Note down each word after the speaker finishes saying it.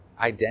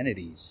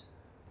identities.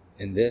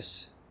 In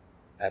this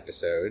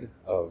episode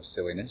of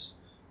Silliness,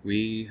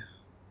 we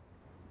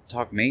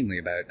talk mainly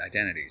about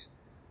identities.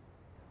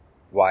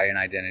 Why an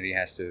identity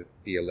has to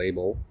be a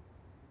label,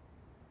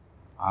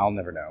 I'll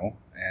never know,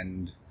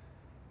 and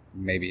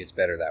maybe it's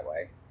better that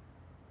way.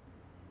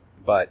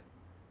 But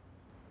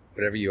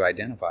whatever you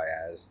identify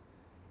as,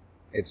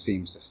 it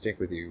seems to stick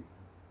with you.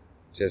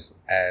 Just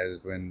as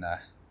when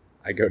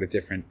I go to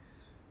different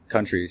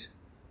countries,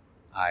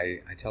 I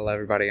tell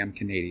everybody I'm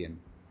Canadian.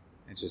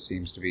 It just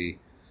seems to be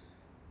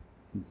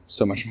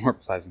so much more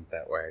pleasant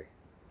that way.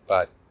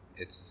 But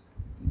it's,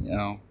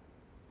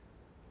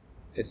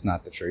 it's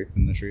not the truth.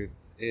 And the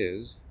truth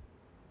is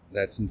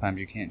that sometimes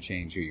you can't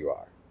change who you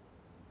are.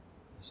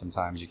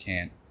 Sometimes you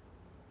can't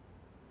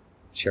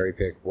cherry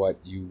pick what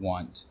you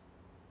want.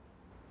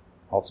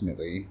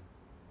 Ultimately,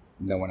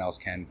 no one else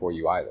can for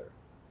you either.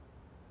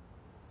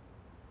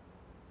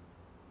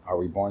 Are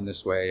we born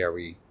this way? Are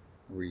we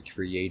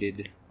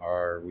created?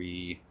 Are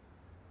we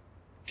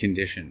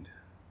conditioned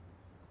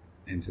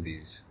into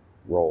these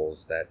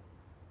roles that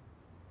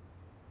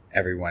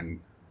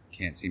everyone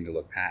can't seem to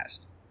look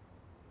past?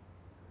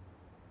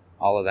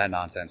 All of that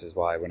nonsense is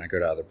why when I go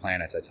to other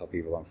planets, I tell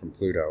people I'm from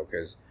Pluto,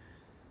 because,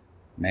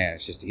 man,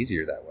 it's just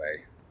easier that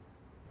way.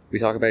 We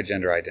talk about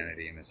gender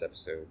identity in this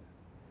episode.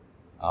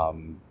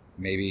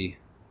 Maybe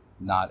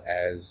not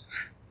as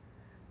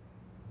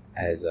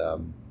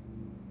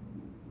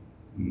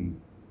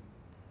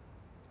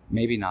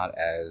maybe not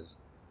as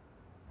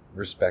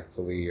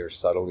respectfully or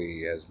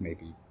subtly as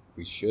maybe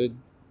we should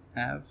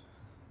have.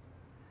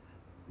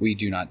 We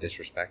do not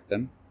disrespect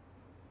them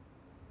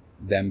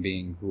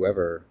being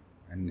whoever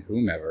and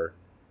whomever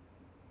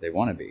they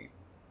want to be,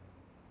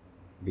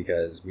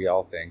 because we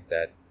all think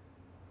that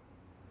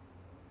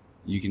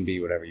you can be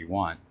whatever you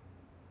want,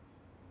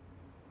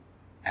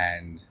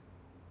 and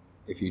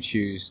if you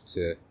choose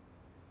to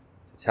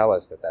tell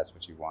us that that's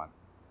what you want,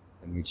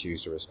 then we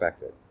choose to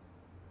respect it.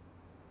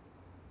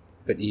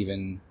 But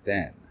even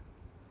then,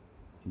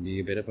 it can be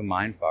a bit of a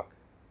mindfuck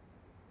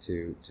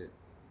to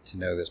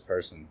know this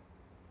person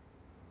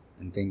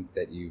and think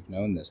that you've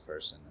known this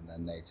person, and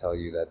then they tell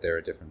you that they're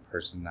a different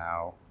person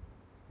now,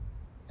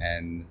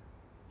 and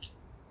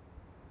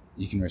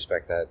you can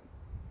respect that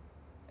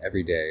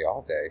every day,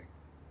 all day.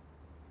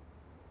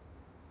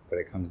 But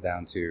it comes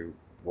down to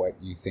what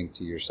you think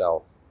to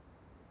yourself.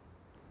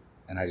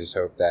 And I just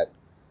hope that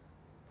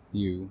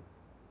you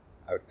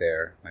out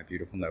there, my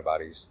beautiful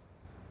nobodies,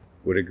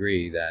 would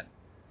agree that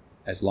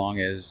as long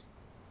as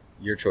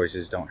your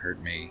choices don't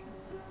hurt me,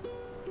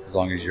 as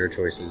long as your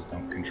choices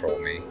don't control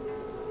me,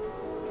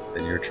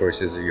 then your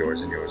choices are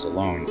yours and yours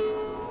alone.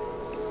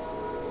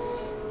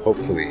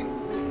 Hopefully,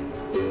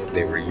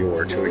 they were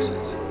your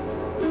choices.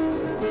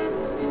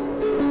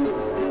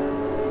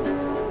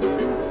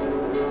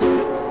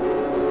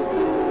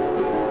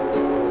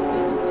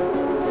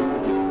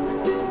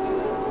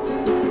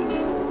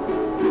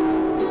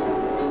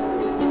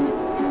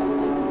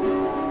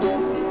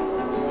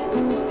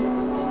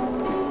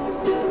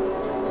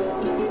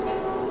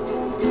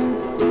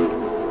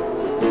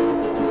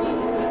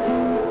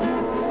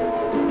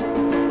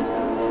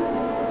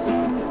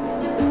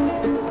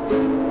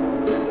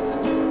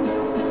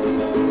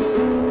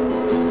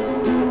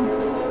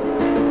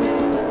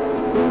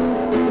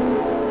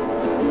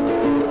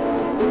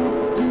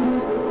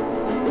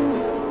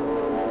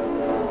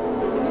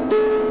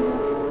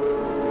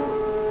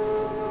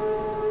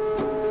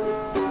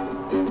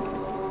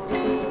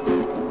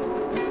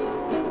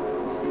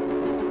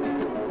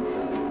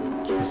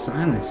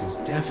 Silence is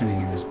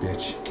deafening in this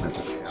bitch. That's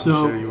okay. I'm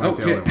So, sure you weren't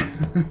the only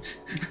one.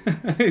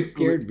 It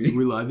scared me.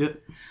 we live yet?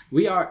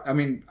 We are. I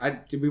mean,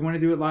 did we want to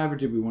do it live or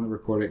did we want to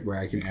record it where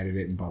I can edit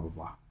it and blah blah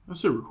blah? I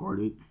said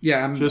record it.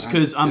 Yeah, Just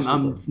because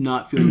I'm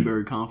not feeling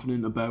very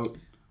confident about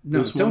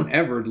this one. Don't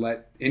ever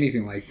let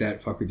anything like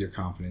that fuck with your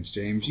confidence,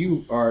 James.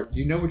 You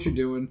know what you're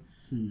doing,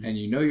 and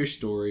you know your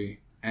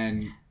story,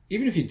 and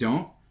even if you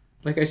don't,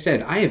 like I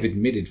said, I have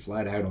admitted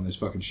flat out on this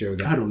fucking show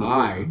that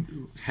I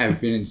have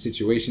been in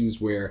situations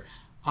where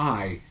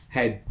I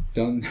had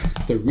done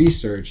the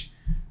research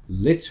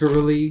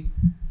literally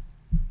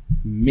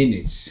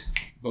minutes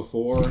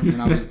before,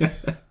 and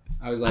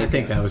I was like, I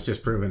think that was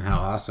just proving how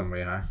awesome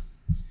we are.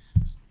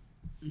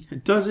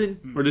 Does it?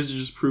 Or does it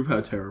just prove how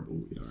terrible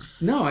we are?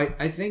 no,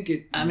 I think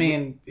it. I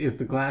mean, is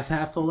the glass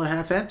half full or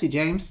half empty,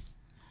 James?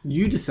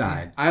 You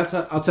decide. I'll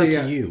tell up you.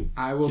 to you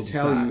I will to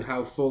tell you decide.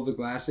 how full the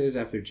glass is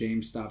after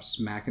James stops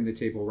smacking the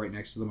table right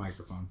next to the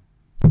microphone.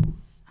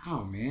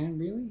 Oh man,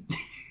 really?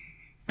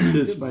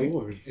 It's Good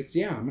Lord.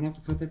 I'm gonna have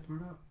to cut that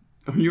part out.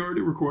 Are you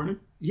already recording?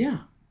 Yeah,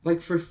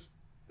 like for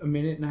a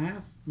minute and a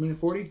half, minute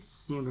 40.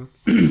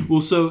 Okay.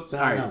 Well, so So,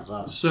 all I right.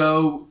 know,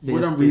 So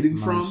what I'm biscuit reading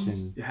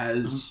munching. from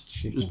has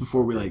Chicken. just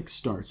before we like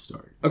start.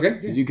 Okay.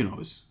 Because you can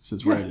always,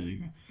 since we're Yeah.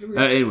 editing. Here we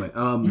go.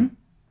 Anyway,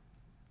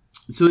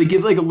 so they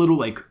give like a little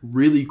like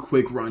really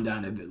quick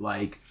rundown of it,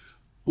 like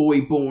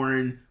boy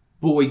born,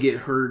 boy get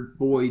hurt,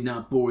 boy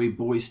not boy,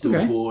 boy still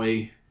Okay.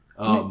 boy.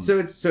 So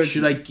it's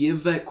Should I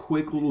give that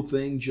quick little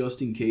thing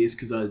just in case?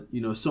 Because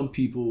some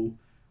people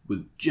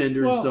with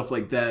gender and Well- stuff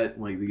like that.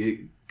 Like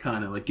they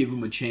kind of like give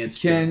them a chance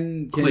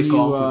Can to click you,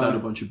 off without a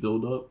bunch of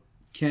build up.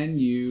 Can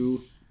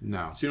you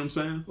No. See what I'm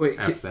saying? wait?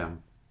 F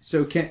them.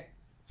 So can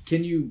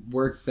you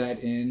work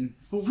that in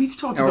Well, we've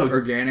talked or, about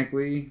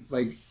organically,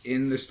 like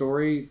in the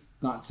story,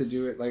 not to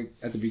do it like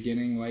at the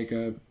beginning, like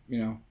a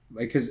like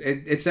because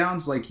it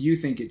sounds like you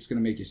think it's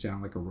gonna make you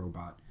sound like a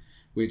robot,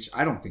 which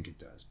I don't think it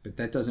does. But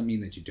that doesn't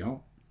mean that you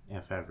don't.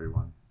 F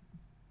everyone.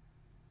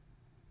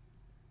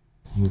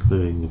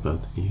 Including the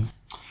both of you.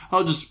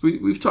 I'll just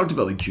we've talked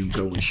about like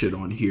Junko and shit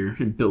on here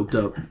and built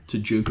up to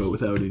Junko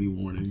without any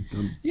warning.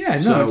 Yeah,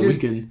 no, So we just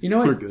can- you know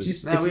we're what? good.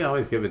 Just No, we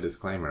always give a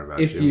disclaimer about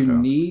if you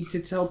Junko. need to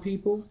tell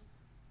people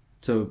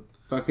to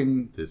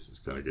fucking This is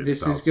gonna get this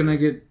is saucy. gonna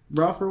get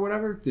rough or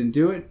whatever, then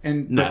do it.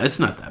 And Nah, it's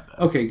not that bad.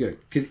 okay, good.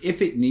 Because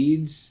if it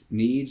needs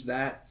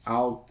that,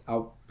 I'll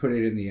put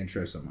it in the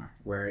intro somewhere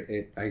where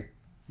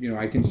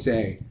I can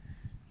say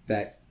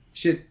that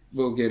shit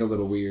will get a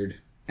little weird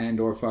and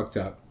or fucked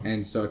up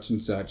and such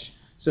and such.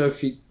 So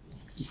if you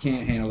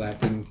can't handle that,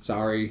 then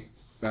sorry.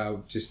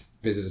 Just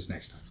visit us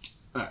next time.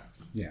 All right.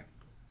 Yeah.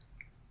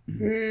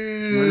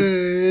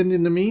 And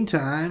in the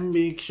meantime,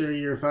 make sure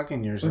you're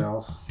fucking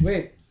yourself.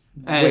 Wait.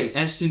 At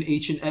S and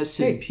H and S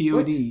and Hey,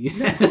 POD.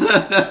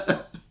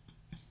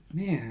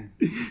 Man,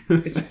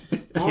 it's off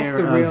Care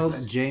the of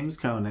rails. James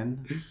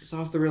Conan. It's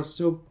off the rails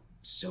so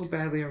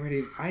badly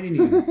already. I didn't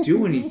even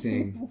do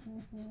anything.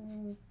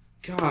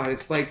 God,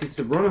 it's like it's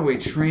a runaway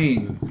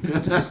train.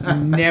 It's just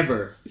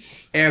never,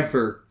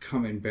 ever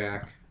coming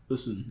back.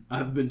 Listen,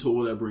 I've been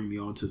told I bring the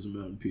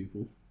autism out in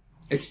people.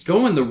 It's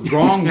going the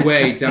wrong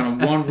way down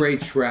a one-way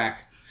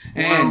track.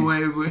 And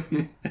wait.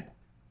 it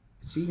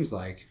seems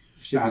like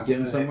it should Stop be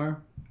getting doing it.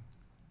 somewhere.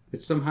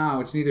 It's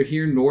neither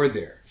here nor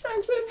there.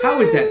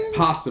 How is that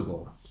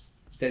possible?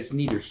 That it's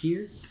neither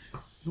here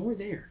nor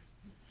there.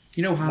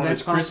 You know how When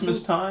that's it's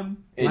Christmas possible?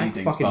 time, Black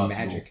anything's fucking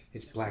possible. magic.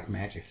 It's black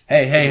magic.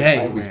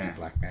 Hey. Always be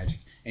black magic.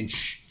 And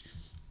shh.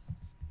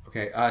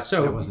 Okay,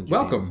 so That wasn't your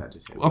welcome dance, I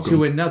just hit it. Welcome.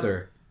 to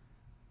another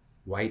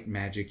white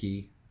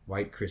magic-y,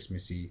 white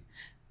Christmassy.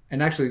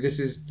 And actually, this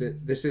is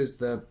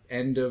the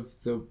end of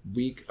the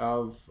week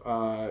of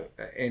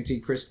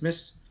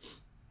anti-Christmas,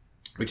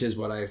 which is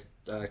what I've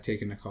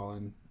taken to call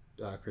in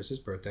Chris's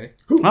birthday.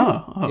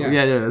 Oh, Yeah.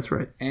 yeah, that's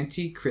right.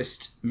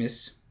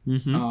 Anti-Christmas.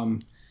 Mm-hmm.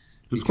 It's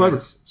Because- clever.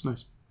 It's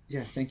nice.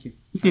 Yeah, thank you.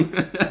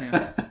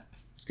 Yeah,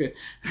 it's good.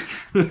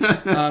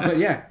 But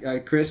yeah,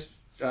 Chris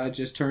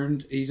just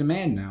turned. He's a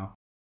man now.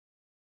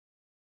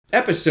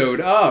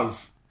 Episode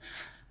of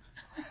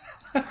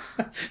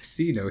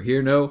See No,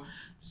 Hear No,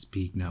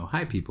 Speak No.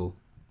 Hi, people.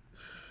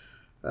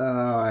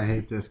 Oh, I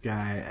hate this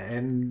guy.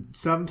 And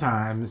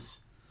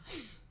sometimes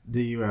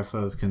the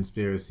UFOs,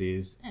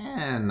 conspiracies,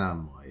 and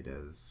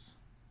moitas.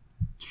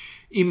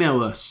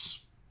 Email us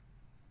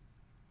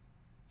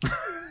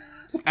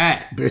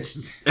at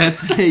Bitches.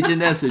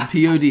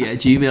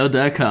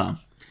 shnsandpod@gmail.com.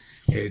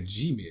 At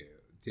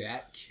gmail.com.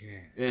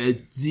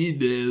 At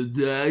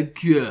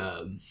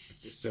gmail.com.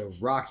 So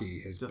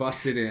Rocky has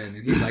busted in,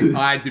 and he's like,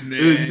 I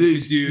demand And to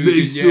do make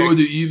the sure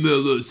next- to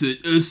email us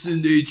at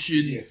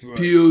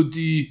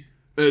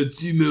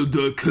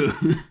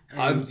snhnpod@gmail.com.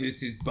 I'm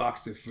just his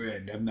boxer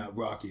friend. I'm not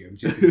Rocky. I'm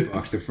just his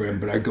boxer friend,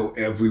 but I go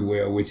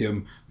everywhere with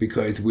him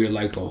because we're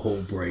like a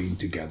whole brain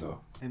together.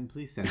 And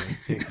please send us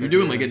pics. You're of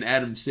doing your- like an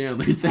Adam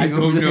Sandler thing. I don't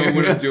over know there.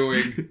 what I'm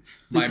doing.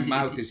 My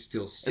mouth is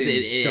still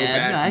singed so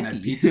bad from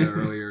that pizza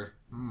earlier.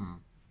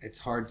 It's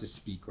hard to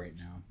speak right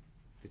now.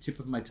 The tip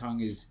of my tongue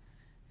is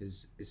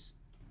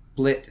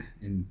split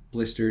and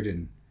blistered,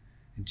 and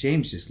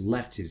James just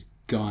left his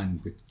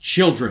gun with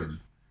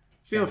children.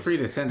 Feel free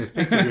to send us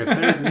pics of your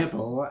third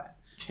nipple.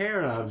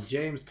 Care of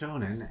James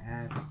Conan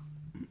at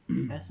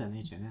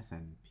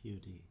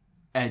SNHNSNPOD.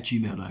 At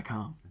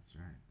gmail.com. That's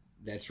right.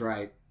 That's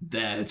right.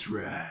 That's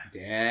right.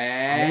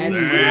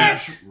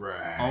 That's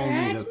right.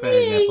 Only the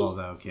third nipple,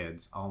 though,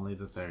 kids. Only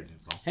the third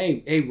nipple.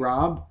 Hey,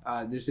 Rob.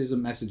 This is a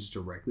message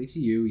directly to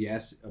you.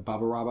 Yes,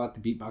 Baba Robot,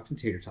 the Beatbox and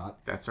Tater Tot.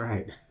 That's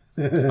right.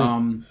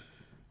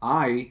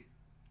 I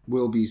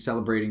will be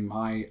celebrating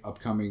my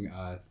upcoming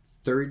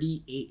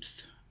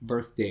 38th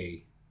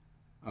birthday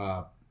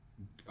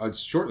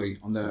shortly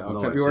on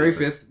Lord February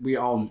Jesus. 5th. We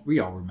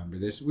all remember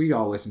this. We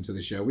all listen to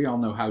the show. We all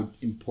know how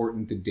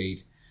important the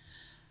date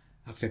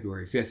of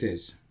February 5th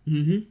is.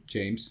 Mm-hmm.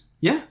 James,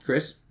 Yeah.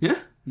 Chris, Yeah.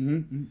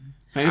 mm-hmm.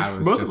 Thanks I for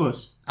was both of just-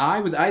 us.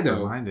 I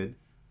though Reminded.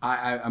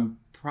 I'm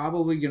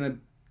probably gonna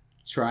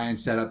try and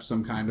set up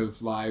some kind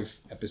of live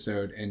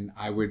episode, and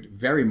I would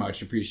very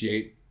much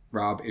appreciate,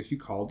 Rob, if you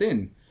called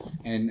in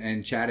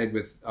and chatted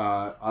with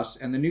us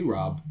and the new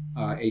Rob,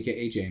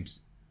 aka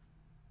James.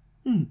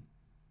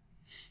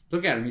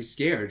 Look at him; he's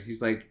scared.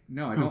 He's like,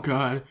 "No, I Oh don't.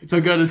 God! I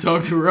gotta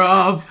talk to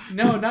Rob.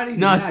 No, not even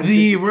Not that.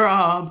 the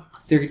Rob.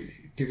 They're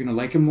gonna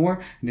like him more,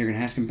 and they're gonna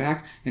ask him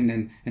back, and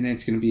then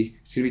it's gonna be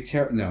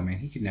terrible. No, man,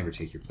 he could never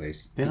take your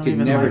place. They He don't could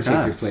even never like take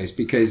your us. place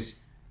because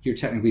you're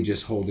technically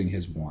just holding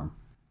his warm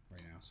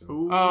right now. So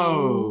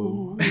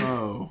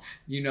Oh.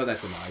 you know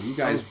that's a lie. You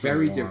guys so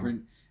very warm.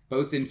 different,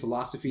 both in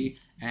philosophy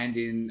and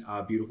in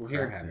beautiful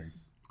hair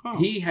habits. Oh.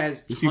 He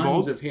has Is he tons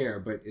bald? of hair,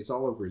 but it's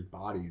all over his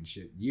body and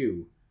shit.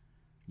 You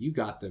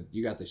got the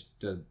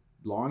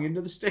long end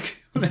of the stick.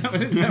 Is that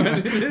what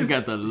it I is?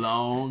 got the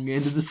long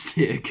end of the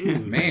stick.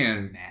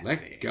 Man, Nasty.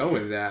 let go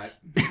of that.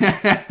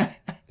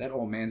 That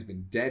old man's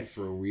been dead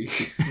for a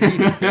week. We need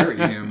to bury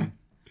him.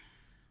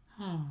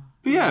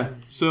 But yeah,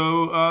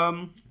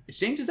 so It's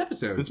James's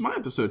episode. it's my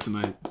episode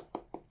tonight.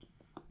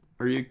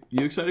 Are you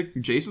excited?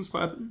 Jason's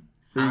clapping.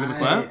 Are you gonna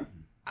clap?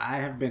 I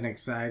have been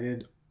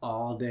excited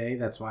all day.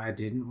 That's why I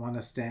didn't want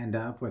to stand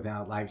up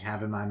without like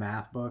having my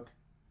math book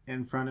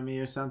in front of me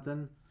or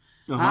something.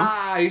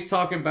 Uh-huh. He's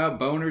talking about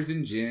boners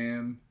in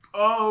gym.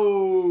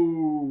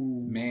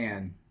 Oh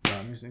Man,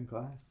 Boners in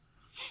class.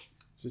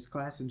 Just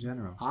class in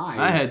general.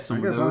 I had I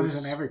some get of boners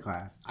those in every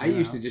class. I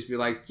used to just be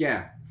like,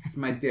 yeah, it's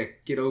my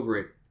dick. Get over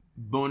it.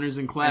 boners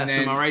in class. And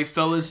then- Am I right,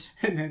 fellas?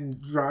 And then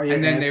draw your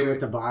And then they answer would-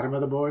 at the bottom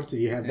of the board so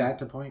you have that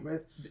to point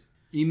with.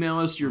 Email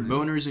us your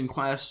boners in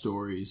class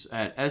stories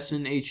at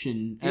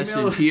snpod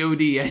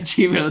at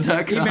Email-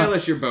 gmail.com. Email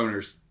us your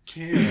boners.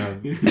 Care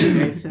of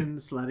Jason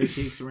Slutty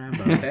Cheeks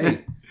Rambo.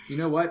 Hey, you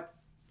know what?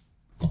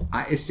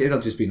 It'll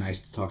just be nice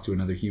to talk to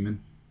another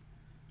human.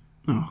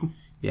 Oh.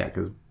 Yeah,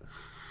 because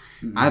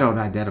I don't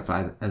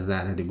identify as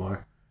that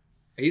anymore.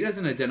 He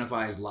doesn't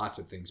identify as lots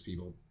of things,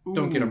 people.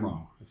 Don't get him Ooh.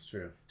 wrong. That's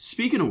true.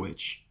 Speaking of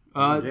which,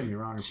 Don't get me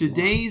wrong if you want.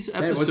 today's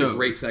That episode. was a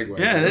great segue.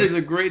 Yeah, that is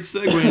a great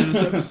segue into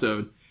this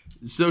episode.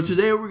 So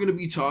today we're going to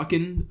be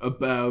talking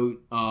about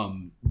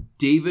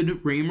David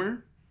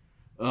Raymer.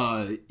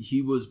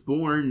 He was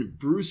born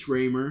Bruce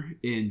Raymer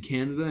in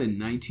Canada in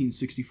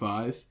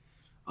 1965.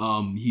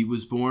 He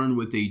was born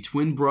with a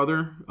twin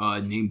brother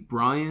named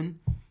Brian,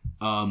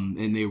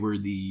 and they were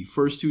the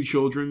first two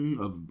children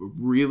of a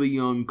really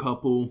young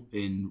couple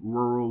in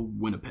rural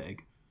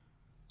Winnipeg.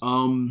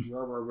 Is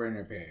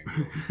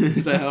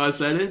that how I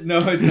said it? No,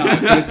 it's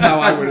not. But it's how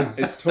I would.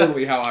 It's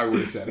totally how I would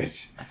have said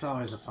it. That's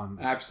always a fun.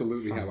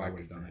 Absolutely how I would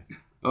have done it.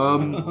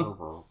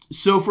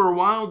 So for a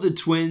while, the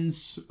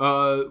twins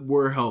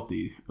were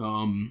healthy,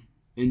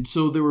 and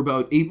so they were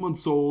about 8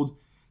 months old,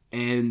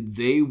 and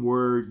they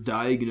were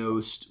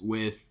diagnosed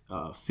with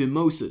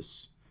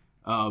phimosis,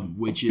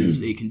 which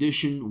is a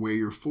condition where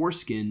your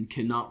foreskin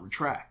cannot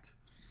retract.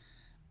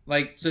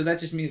 Like, so that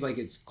just means like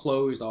it's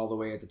closed all the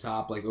way at the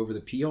top, like over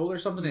the pee hole or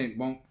something, and it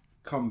won't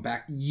come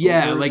back.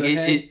 Yeah, over like the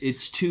head?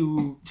 it's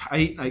too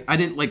tight. I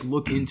didn't like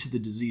look into the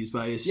disease,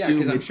 but I Yeah, assume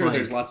because I'm it's sure like,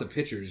 there's lots of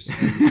pictures.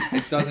 And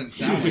it doesn't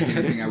sound like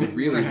anything I would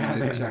really want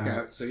to check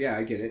out. So yeah,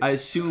 I get it. I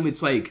assume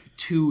it's like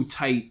too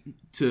tight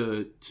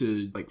to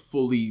like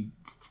fully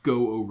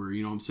go over.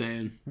 You know what I'm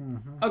saying?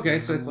 Okay,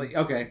 so it's like,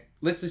 okay,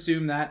 let's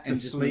assume that and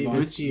The just move sleeve on.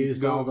 is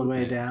fused all the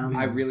way down.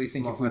 I really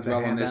think if we With the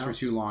dwell on this handout. for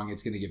too long,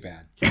 it's going to get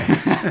bad.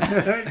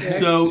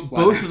 So just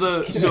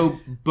flat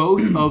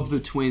both of the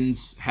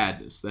twins had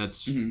this.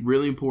 That's Mhm.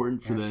 really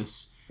important for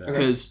this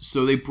because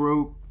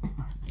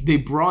they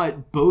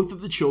brought both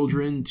of the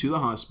children to the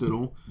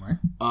hospital, Right.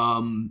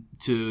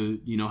 to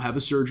have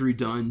a surgery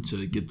done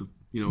to get the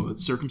a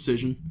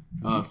circumcision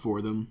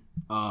for them.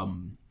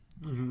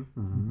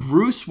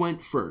 Bruce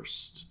went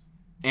first,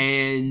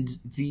 and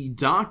the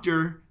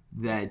doctor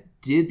that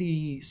did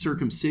the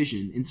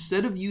circumcision,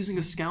 instead of using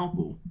a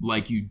scalpel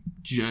like you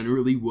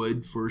generally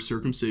would for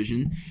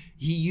circumcision,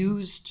 he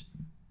used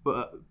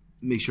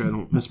make sure I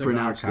don't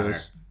mispronounce cigar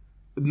this.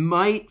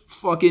 Might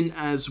fucking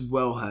as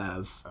well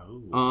have.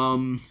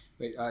 Oh.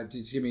 Wait,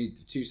 just give me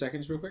 2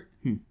 seconds real quick.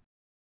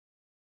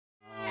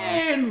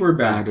 And we're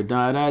back.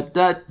 Da da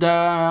da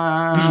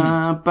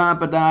da ba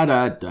ba da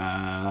da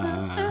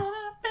da.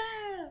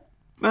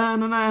 Ba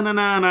na na na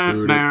na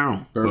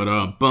na.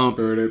 Ba-da-bump.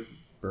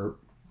 Burp.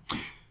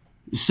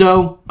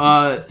 So,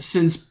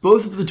 since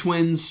both of the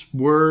twins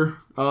were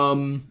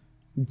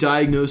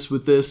diagnosed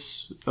with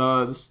this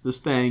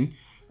thing,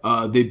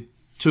 they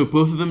took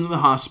both of them to the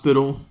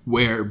hospital,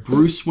 where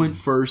Bruce went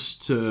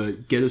first to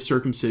get a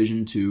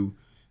circumcision to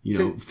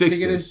fix to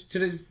get this.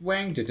 his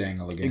wang to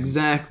dangle again.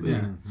 Exactly.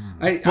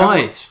 Yeah.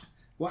 But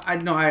Well,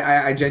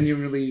 I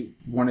genuinely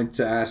wanted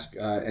to ask,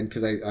 and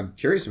because I'm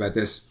curious about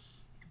this,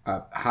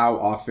 how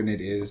often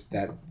it is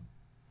that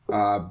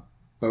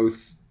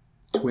both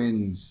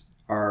twins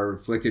are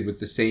afflicted with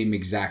the same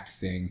exact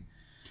thing.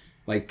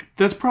 Like,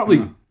 that's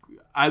probably.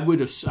 I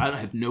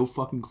have no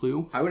fucking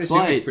clue. I would assume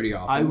but it's pretty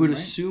often. I would right?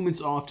 assume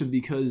it's often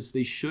because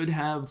they should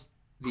have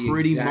The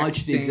pretty exact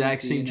much the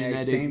exact same DNA,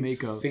 genetic same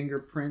makeup.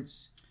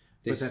 fingerprints,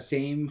 the But that's-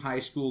 same high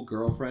school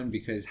girlfriend.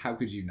 Because how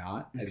could you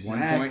not at one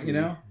Exactly. point? You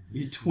know,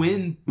 You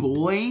twin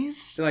boys?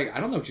 so like I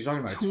don't know what you're talking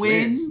about.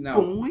 Twin Twins,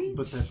 no, boys?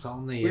 But that's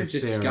only we're if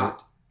just they're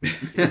Scott.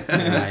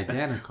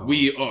 identical.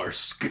 We are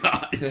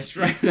Scots. That's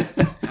right. I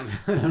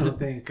don't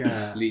think.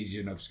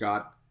 Legion of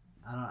Scott.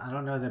 I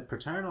don't know that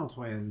paternal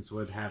twins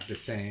would have the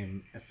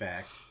same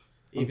effect,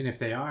 even if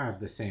they are of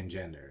the same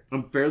gender.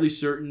 I'm fairly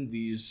certain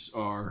these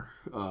are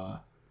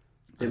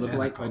They look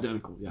like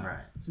identical. Yeah.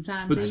 Right.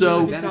 sometimes. But they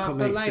so- look Identical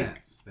makes alike.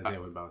 sense that they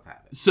would both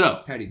have it.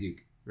 So, Patty Duke.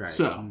 Right.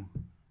 so,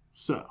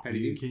 Patty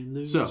Duke. can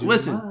lose So, your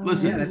listen,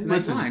 mind. Yeah, that's a nice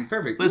listen. line.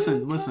 Perfect.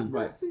 Listen.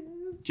 What?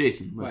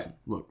 Jason, listen.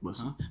 Look,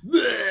 listen.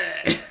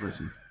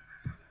 Listen.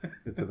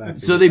 It's about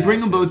So being they bring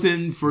bad, them both too.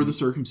 in for the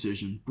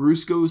circumcision.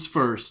 Bruce goes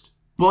first,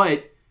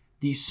 but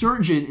the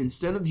surgeon,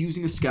 instead of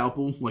using a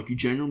scalpel like you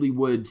generally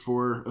would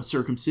for a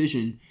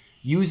circumcision,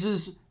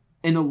 uses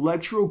an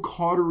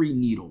electrocautery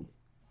needle.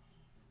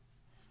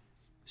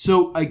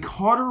 So a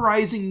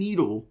cauterizing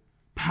needle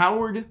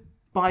powered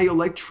by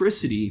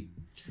electricity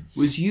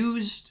was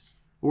used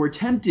or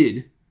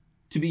attempted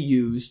to be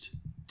used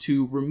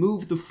to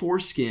remove the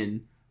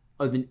foreskin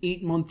of an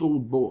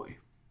 8-month-old boy.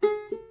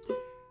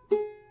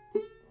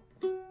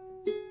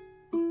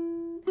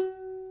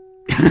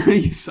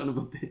 You son of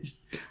a bitch.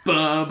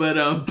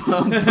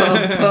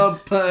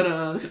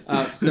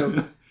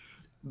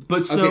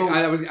 But so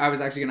Okay, I was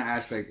actually going to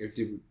ask, like,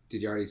 did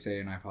you already say,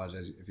 and I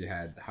apologize if you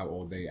had, how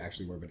old they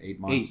actually were, but 8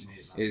 months 8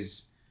 months.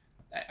 is,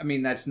 I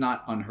mean, that's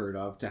not unheard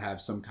of to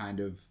have some kind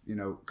of,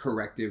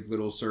 corrective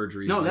little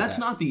surgery. no, like that's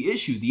that. not the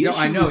issue. The No, issue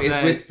I know, is it's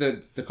that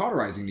with the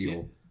cauterizing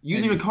needle.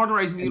 using a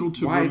cauterizing needle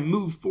to why-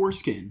 remove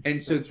foreskin.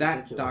 And so That's that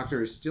ridiculous.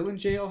 doctor is still in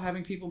jail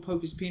having people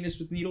poke his penis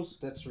with needles?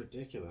 That's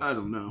ridiculous. I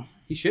don't know.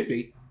 He should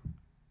be.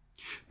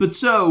 But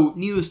so,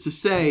 needless to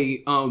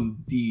say,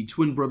 the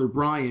twin brother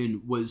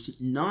Brian was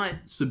not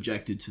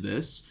subjected to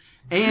this,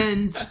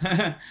 and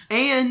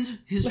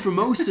his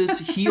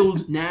phimosis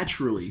healed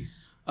naturally.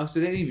 Oh,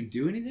 so they didn't even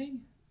do anything?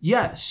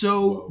 Yeah,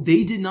 so Whoa.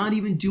 they did not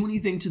even do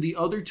anything to the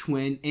other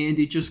twin, and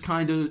it just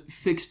kind of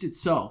fixed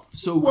itself.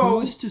 So Whoa.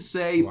 who's to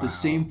say if Wow. the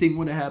same thing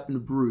would have happened to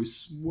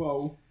Bruce?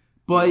 Whoa.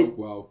 But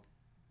Whoa.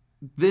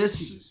 this,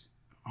 Jesus.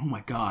 oh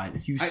my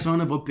god, you son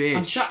of a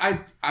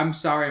bitch! I'm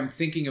sorry. I'm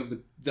thinking of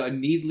the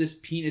needless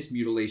penis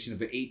mutilation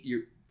of an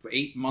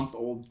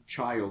 8-month-old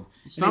child.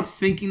 Stop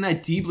thinking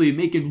that deeply and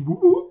making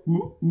woo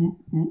woo woo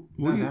woo.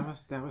 No,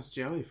 that was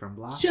Joey from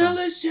Blossom. Tell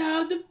us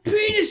how the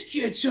penis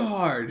gets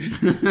hard.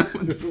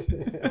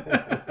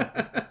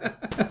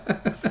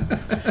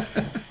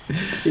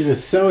 He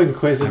was so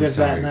inquisitive I'm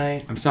sorry. that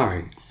night. I'm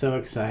sorry. So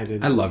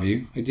excited. I love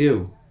you. I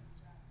do.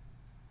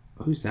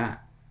 Who's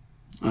that?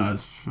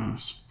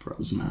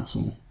 Probably an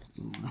asshole.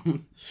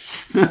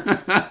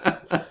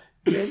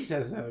 James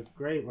has a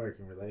great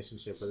working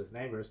relationship with his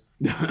neighbors,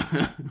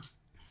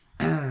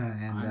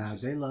 and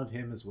they love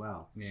him as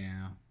well.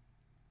 Yeah.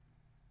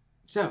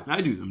 So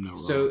I do them no wrong.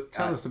 So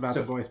Tell us about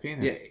so- the boy's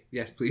penis. Yeah,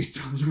 yes, please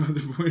tell us about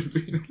the boy's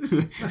penis.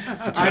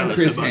 tell I'm us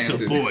Chris about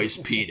Hansen. the boy's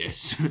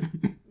penis.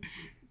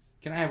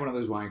 Can I have one of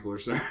those wine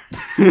coolers, sir?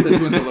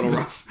 This one's a little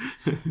rough.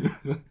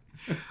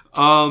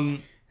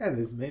 Have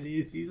as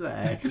many as you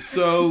like.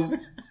 So,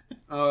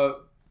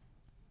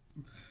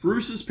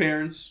 Bruce's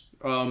parents,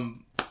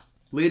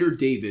 later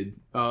David,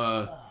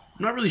 I'm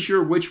not really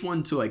sure which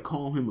one to like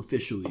call him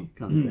officially,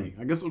 kind of thing.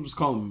 I guess I'll just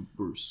call him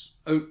Bruce.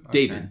 Oh,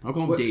 David. I'll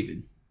call him What-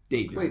 David.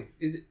 David. Wait,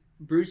 is it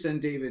Bruce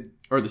and David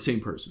Are the same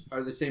person.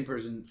 are the same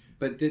person?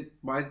 But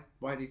why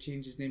did he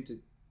change his name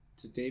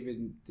to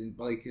David?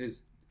 Like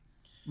his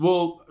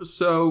Well,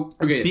 so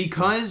Okay,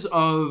 because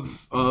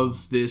of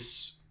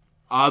this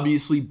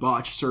obviously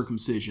botched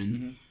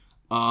circumcision,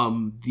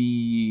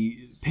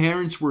 the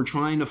parents were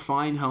trying to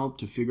find help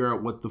to figure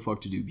out what the fuck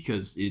to do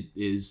because it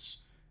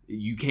is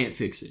you can't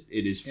fix it.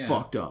 It is Yeah.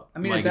 fucked up. I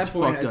mean, Like, at that it's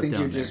point, fucked I up think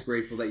down you're there. just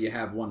grateful that you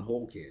have one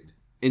whole kid.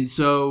 And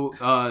so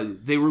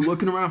they were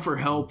looking around for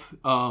help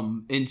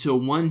until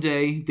one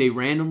day they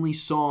randomly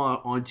saw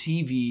on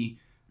TV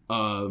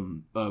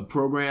a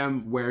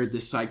program where the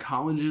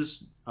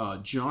psychologist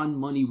John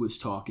Money was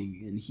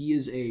talking, and he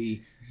is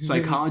a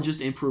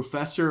psychologist and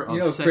professor of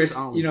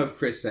sexology. If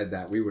Chris said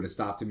that, we would have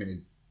stopped him in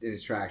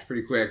his tracks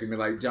pretty quick and be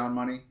like, John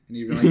Money? And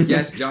he'd be like,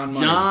 yes, John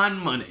Money. John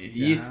Money.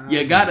 John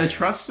You gotta Money.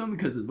 trust him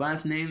because his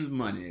last name's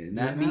Money, and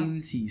that You know?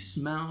 means he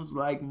smells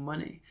like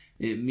money.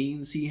 It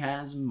means he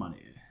has money.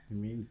 It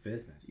means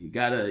business. You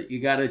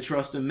gotta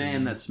trust a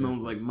man that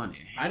smells like money.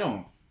 I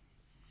don't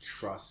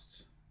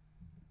trust.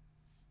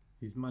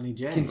 He's Money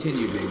J.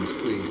 Continue,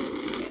 James,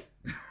 please.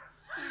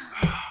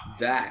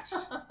 That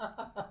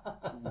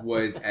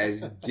was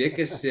as dick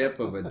a sip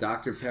of a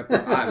Dr.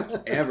 Pepper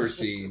I've ever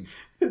seen.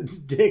 It's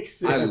Dick I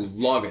Sip.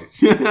 love it.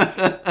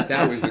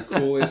 That was the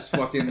coolest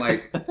fucking,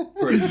 like,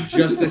 for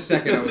just a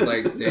second I was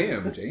like,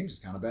 damn, James is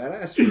kind of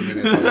badass for a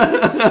minute.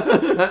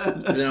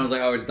 And then I was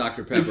like, oh, it's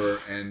Dr. Pepper,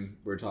 and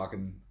we're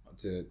talking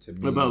to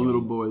me. About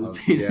little boy Yeah,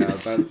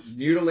 penis. about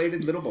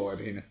mutilated little boy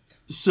penis.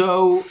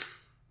 So,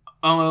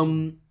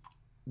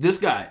 this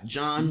guy,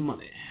 John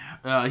Money,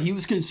 he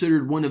was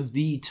considered one of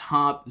the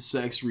top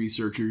sex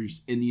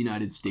researchers in the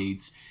United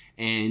States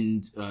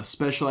and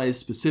specialized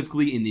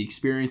specifically in the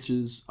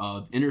experiences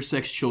of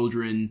intersex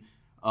children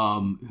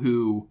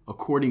who,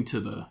 according to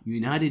the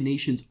United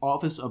Nations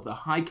Office of the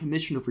High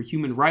Commissioner for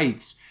Human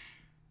Rights,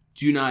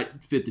 do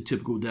not fit the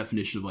typical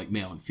definition of like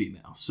male and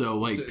female. So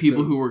like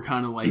people who were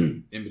kind of like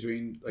in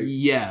between, like,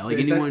 yeah, like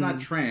that's anyone. not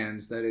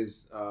trans. That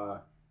is,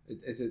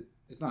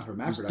 it's not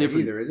hermaphrodite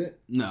different- either, is it?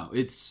 No,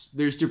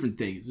 there's different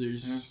things.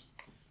 There's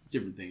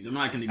different things. I'm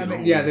not going to I get mean,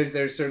 all yeah,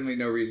 there's certainly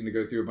no reason to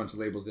go through a bunch of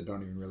labels that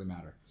don't even really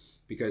matter,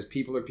 because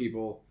people are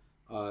people.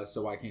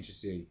 So why can't you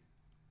see?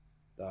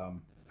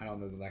 I don't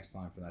know the next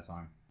line for that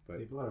song, but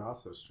People are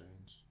also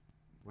strange.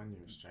 When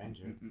you're a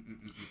stranger.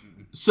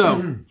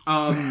 So,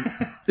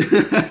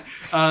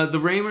 the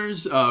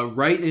Ramers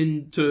write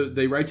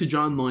to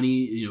John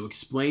Money,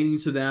 explaining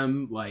to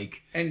them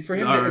like, And for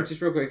him,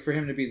 just real quick, for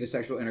him to be the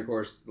sexual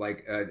intercourse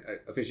like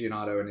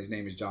aficionado, and his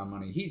name is John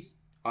Money, he's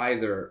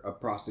either a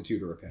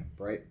prostitute or a pimp,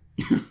 right?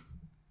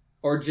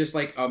 Or just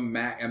like a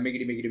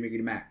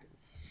miggity mac.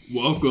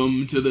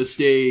 welcome to the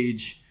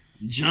stage,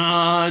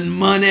 John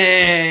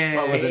Money.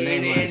 What with a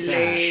name like that?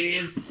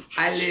 Ladies,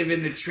 I live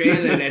in the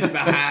trailer that's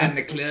behind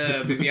the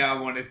club. If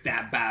y'all want to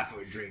stop by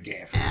for a drink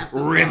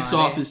after. Rips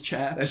off his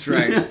chaps. That's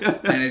right.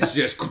 And it's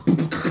just.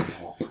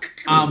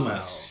 I'm a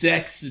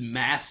sex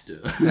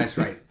master. That's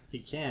right. He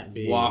can't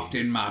be.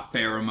 Wafting my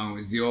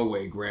pheromones your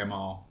way,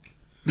 Grandma.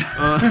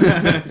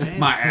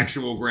 My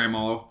actual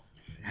grandma.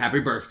 Happy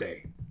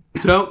birthday.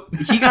 So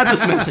he got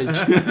this message.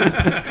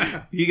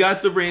 He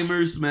got the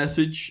Ramers'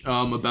 message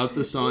about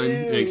the son,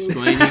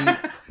 explaining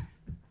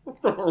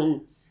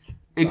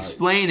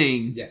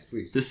Yes,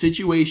 please. the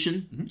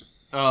situation.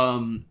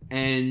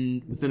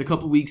 And within a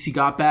couple weeks, he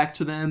got back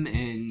to them,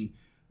 and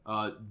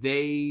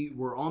they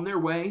were on their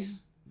way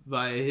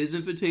via his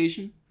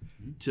invitation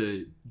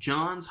to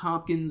Johns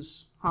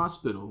Hopkins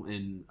Hospital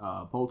in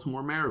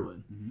Baltimore,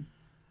 Maryland.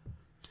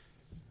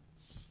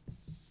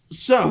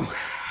 So,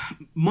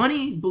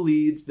 Money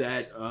believed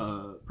that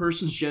a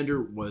person's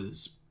gender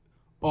was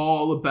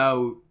all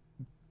about,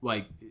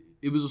 like,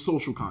 it was a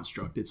social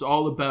construct. It's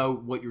all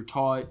about what you're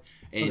taught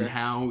and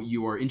how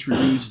you are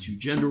introduced to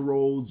gender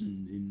roles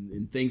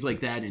and things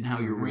like that, and how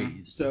you're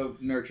raised. So,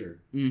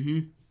 nurture.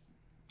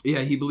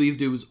 Yeah, he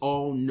believed it was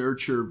all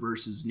nurture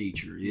versus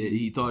nature.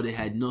 He thought it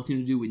had nothing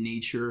to do with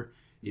nature.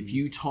 If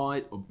you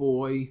taught a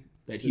boy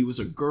that he was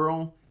a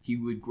girl, he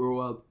would grow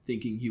up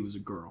thinking he was a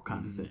girl,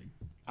 kind of thing.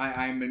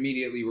 I'm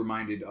immediately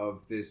reminded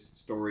of this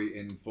story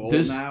in full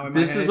This now in my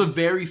head. is a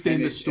very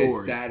famous story.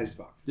 It's sad as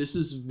fuck. This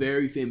is a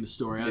very famous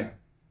story. Yeah. I'm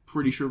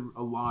pretty sure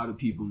a lot of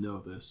people know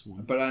this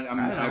one. But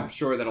I'm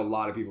sure that a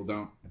lot of people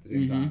don't at the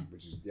same time,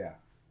 which is,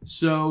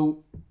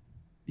 So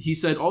he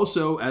said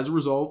also, as a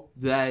result,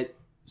 that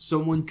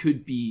someone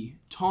could be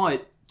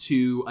taught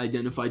to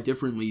identify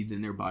differently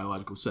than their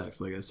biological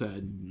sex, like I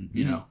said,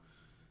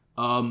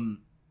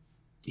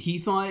 he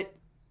thought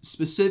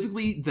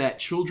specifically that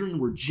children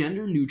were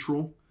gender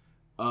neutral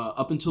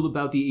up until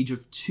about the age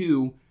of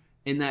 2,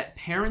 and that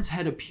parents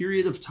had a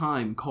period of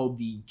time called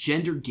the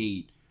gender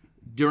gate,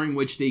 during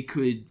which they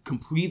could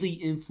completely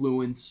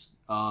influence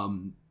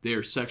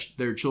their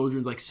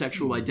children's like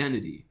sexual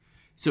identity.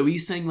 So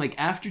he's saying, like,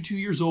 after 2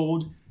 years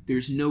old,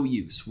 there's no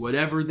use.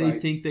 Whatever they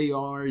think they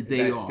are,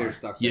 they are. They're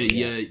stuck You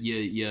there,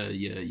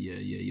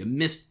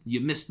 missed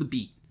the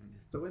beat.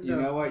 You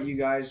know what? You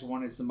guys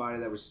wanted somebody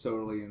that was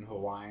totally in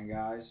Hawaiian,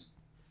 guys.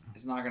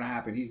 It's not going to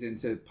happen. He's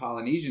into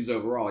Polynesians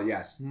overall,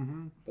 yes.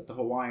 But the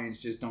Hawaiians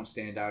just don't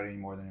stand out any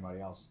more than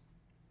anybody else.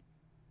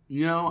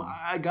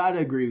 I gotta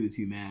agree with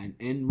you, man.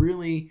 And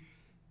really,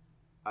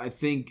 I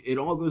think it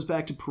all goes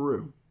back to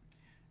Peru.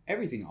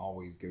 Everything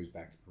always goes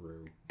back to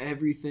Peru.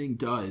 Everything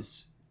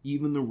does.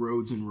 Even the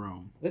roads in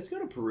Rome. Let's go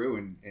to Peru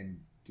and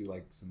do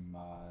like some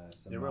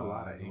There were a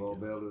lot of a little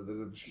bit of A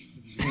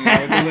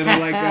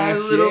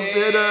little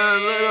bit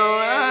of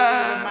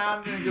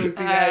go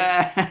see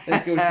that.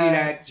 Let's go see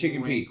that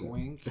chicken pizza.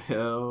 Wink.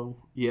 Hell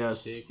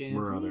yes, Chicken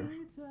brother.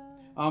 pizza.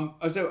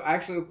 So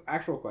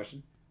actual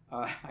question.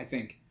 I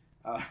think.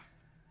 Or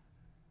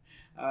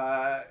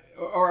I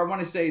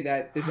want to say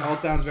that this all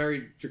sounds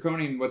very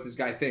draconian what this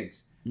guy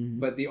thinks.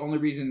 But the only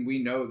reason we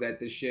know that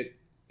this shit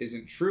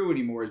isn't true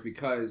anymore is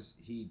because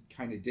he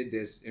kind of did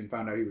this and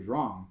found out he was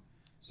wrong.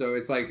 So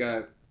it's like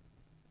I'm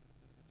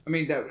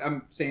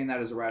saying that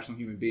as a rational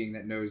human being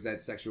that knows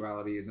that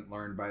sexuality isn't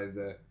learned by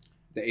the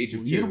age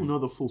of 2. You don't know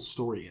the full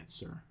story yet,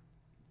 sir.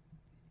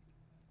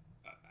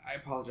 I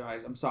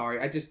apologize. I'm sorry.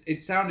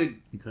 It sounded.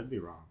 You could be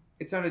wrong.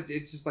 It's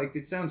just like,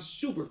 it sounds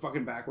super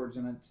fucking backwards,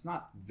 and it's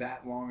not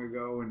that long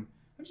ago, and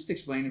I'm just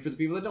explaining for the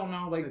people that don't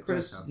know, like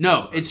Chris.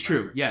 No, it's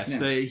true.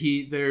 Yes,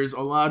 Yeah. there's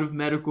a lot of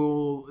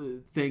medical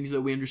things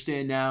that we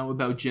understand now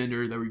about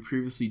gender that we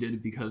previously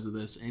didn't because of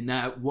this, and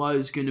that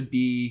was going to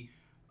be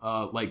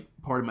like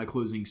part of my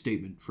closing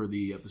statement for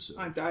the episode.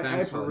 I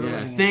Thanks for apologize.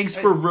 ruining it. Thanks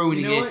for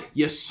ruining You know it, what?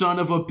 you son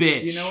of a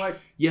bitch. You know what?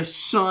 You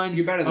son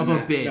You're better than of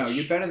that. a bitch. No,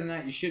 you're better than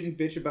that. You shouldn't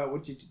bitch about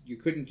what you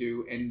couldn't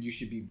do, and you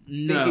should be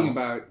No. thinking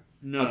about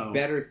No. a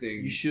better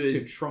thing You should-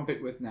 to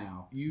trumpet with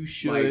now. You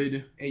should.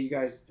 Like, hey, you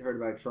guys heard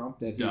about Trump?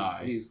 That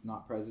Die. he's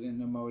not president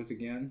no more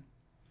again?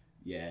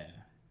 Yeah.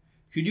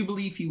 Could you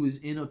believe he was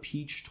in a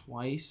peach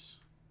twice?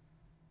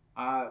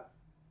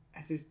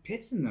 It's his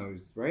pits in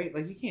those, right?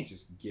 Like, you can't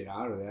just get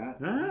out of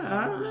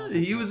that.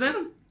 He was in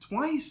them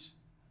twice.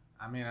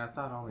 I mean, I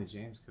thought only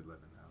James could live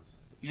in those.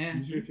 Yeah,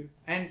 true.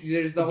 And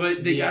there's the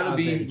But they The gotta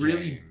be other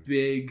really James.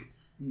 big,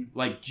 Mm.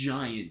 like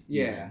giant.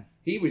 Yeah,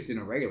 he was in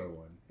a regular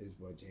one, is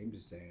what James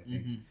is saying, I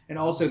think. Mhm. And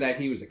also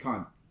that he was a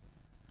cunt.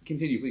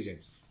 Continue, please,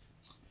 James.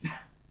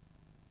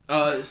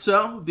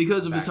 So,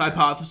 because of his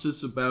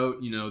hypothesis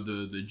about,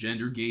 the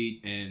gender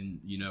gate and,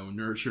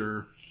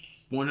 nurture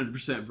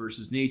 100%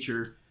 versus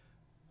nature,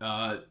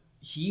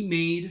 he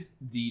made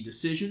the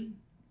decision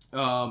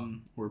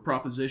or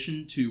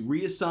proposition to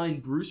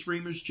reassign Bruce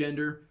Raymer's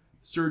gender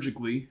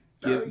surgically,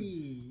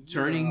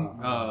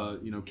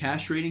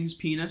 castrating his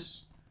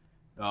penis,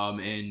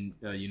 and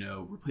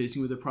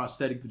replacing with a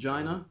prosthetic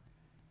vagina,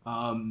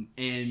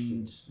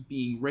 and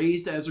being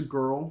raised as a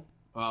girl.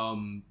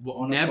 On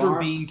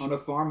a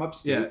farm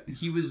upstate. Yeah,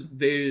 he was.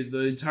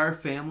 The entire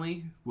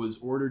family was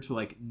ordered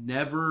to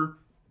never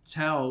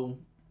tell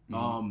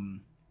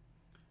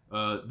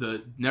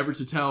never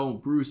to tell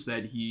Bruce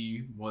that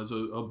he was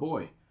a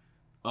boy.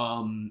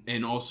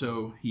 And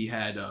also he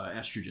had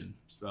estrogen,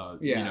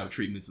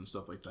 treatments and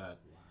stuff like that.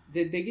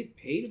 Did they get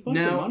paid a bunch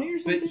of money or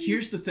something? But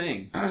here's the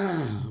thing.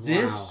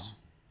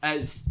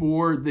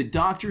 For the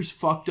doctor's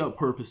fucked up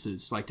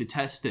purposes, to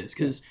test this,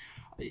 because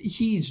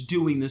he's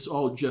doing this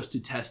all just to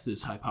test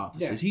this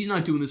hypothesis. Yeah. He's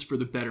not doing this for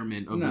the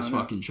betterment of this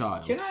fucking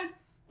child. Can I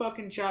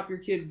fucking chop your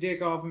kid's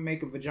dick off and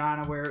make a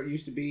vagina where it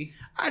used to be?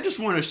 I just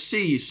want to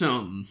see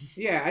something.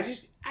 Yeah, I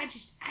just gotta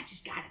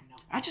know.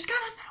 I just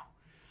gotta know.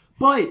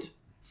 But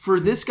for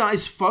this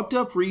guy's fucked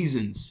up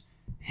reasons,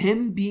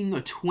 him being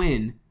a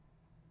twin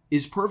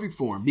is perfect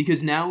for him,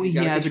 because now he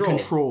has a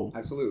control.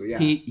 Absolutely, yeah.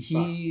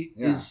 He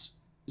is.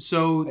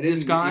 So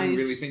this guy's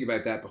really think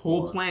about that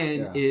before. Whole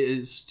plan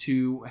is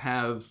to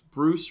have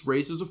Bruce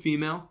raised as a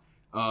female.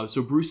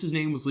 So Bruce's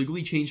name was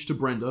legally changed to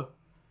Brenda,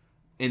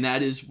 and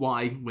that is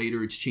why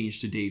later it's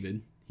changed to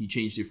David. He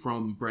changed it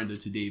from Brenda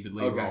to David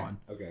later on.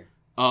 Okay.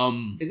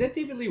 Is that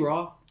David Lee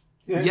Roth?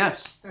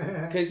 Yes.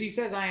 Because he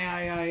says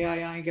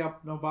I ain't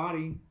got no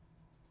body,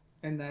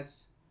 and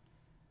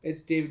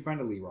it's David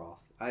Brenda Lee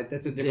Roth.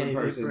 That's a different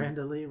person.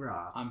 Brenda Lee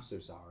Roth. I'm so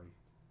sorry.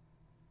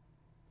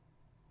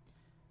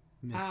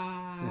 Miss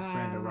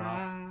Brenda Roth.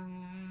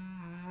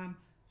 I'm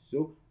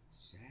so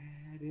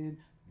sad and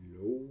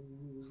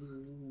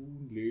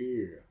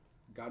lonely.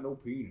 Got no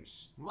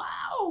penis.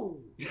 Wow.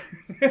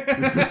 There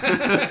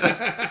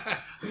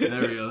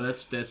we go.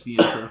 That's the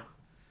intro.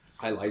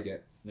 I like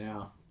it.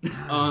 Yeah.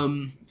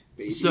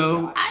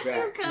 So I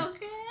do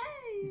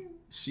cocaine.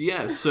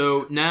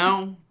 So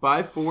now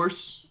by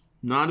force,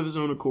 not of his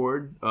own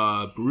accord,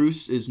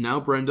 Bruce is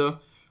now Brenda,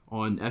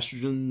 on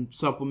estrogen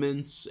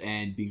supplements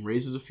and being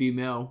raised as a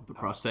female with a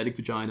prosthetic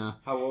vagina.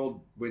 How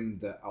old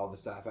when all the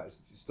stuff is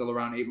still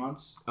around 8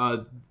 months?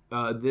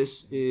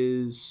 This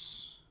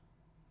is,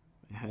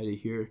 I had it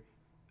here.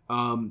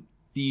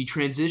 The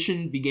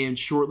transition began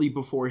shortly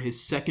before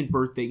his second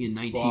birthday in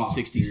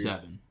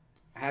 1967.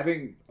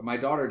 Having my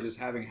daughter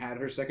having had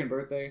her second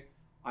birthday,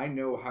 I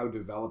know how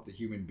developed a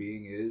human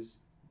being is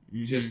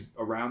just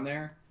around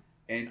there,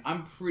 and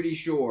I'm pretty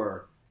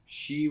sure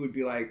she would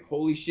be like,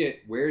 holy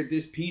shit, where'd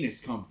this penis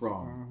come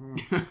from?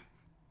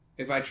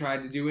 If I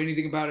tried to do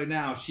anything about it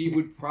now, she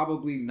would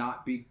probably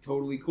not be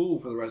totally cool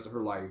for the rest of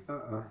her life.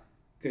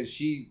 Because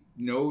she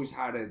knows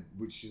how to,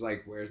 she's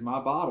like, where's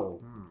my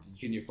bottle?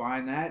 Can you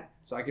find that?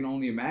 So I can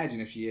only imagine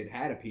if she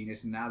had a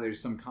penis and now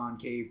there's some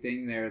concave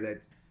thing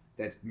there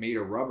that's made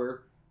of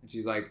rubber. And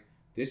she's like,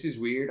 this is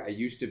weird. I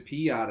used to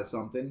pee out of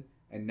something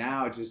and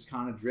now it just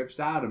kind of drips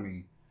out of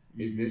me.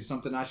 Is this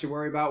something I should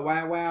worry about?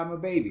 Wow, I'm a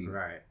baby.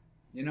 Right.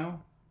 You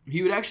know?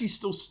 He would actually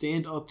still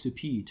stand up to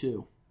pee,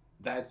 too.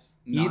 That's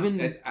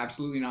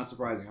absolutely not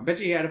surprising. I bet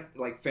you he had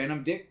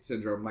phantom dick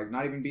syndrome,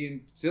 not even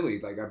being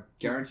silly. I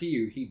guarantee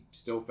you he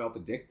still felt the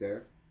dick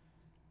there.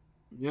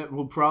 Yeah, I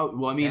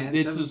mean,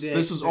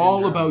 this is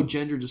all about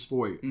gender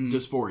dysphoria.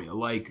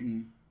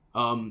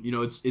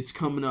 It's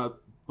coming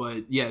up,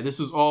 but yeah, this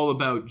is all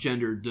about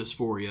gender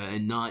dysphoria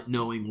and not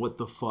knowing what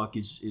the fuck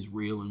is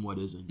real and what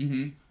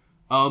isn't.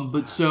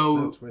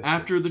 So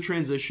after the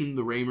transition,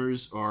 the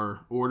Raymers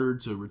are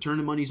ordered to return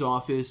to Money's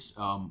office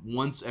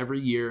once every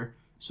year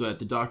so that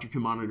the doctor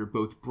can monitor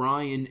both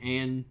Brian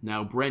and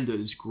now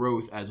Brenda's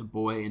growth as a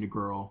boy and a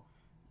girl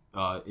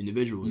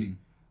individually.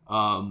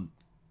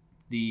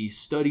 The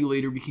study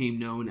later became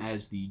known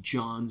as the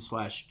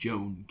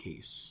John/Joan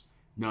case.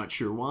 Not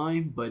sure why,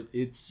 but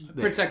it's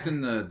there.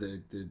 Protecting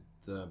the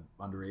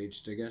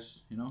underage, I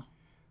guess,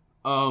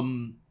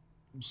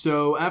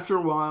 So after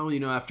a while,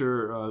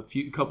 after a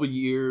couple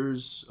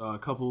years,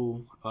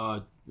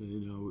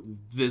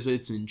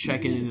 visits and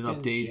checking in and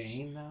updates.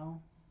 Jane,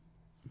 though?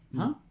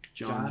 Huh?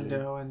 John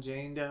Doe and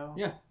Jane Doe?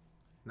 Yeah.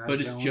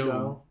 But it's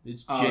Joan.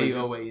 It's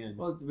Joan.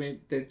 Well,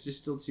 they're just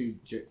still two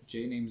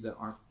J names that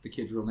aren't the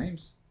kids' real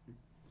names.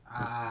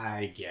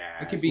 I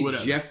guess. It could be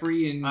whatever.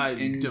 Jeffrey and I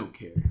don't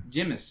care.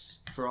 Jimis,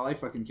 for all I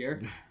fucking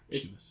care.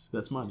 Jimis.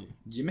 That's my name.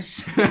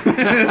 Jimis?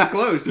 It's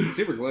close. It's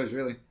super close,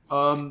 really.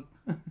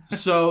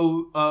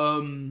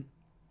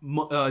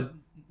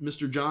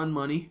 Mr. John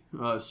Money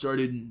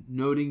started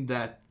noting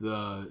that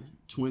the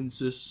twin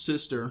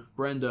sister,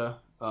 Brenda,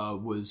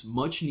 was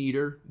much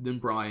neater than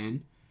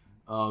Brian,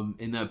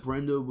 and that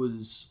Brenda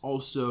was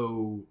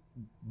also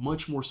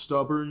much more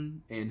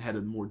stubborn and had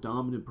a more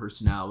dominant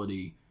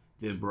personality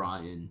than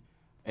Brian,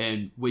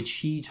 and which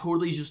he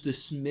totally just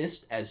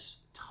dismissed as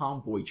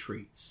tomboy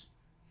traits.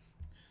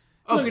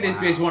 Look at this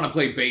bitch want to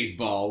play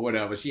baseball,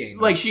 whatever. She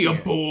ain't she a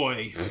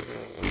boy.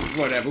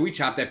 Whatever. We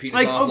chopped that penis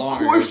Like, off of long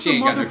course ago. the She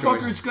ain't got no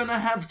motherfucker's choice. gonna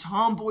have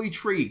tomboy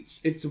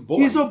traits. It's a boy.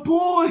 He's a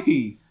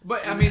boy.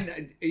 But I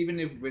mean, even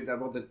if with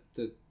all the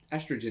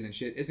estrogen and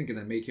shit, isn't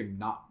gonna make him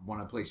not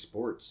want to play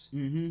sports.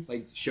 Mm-hmm.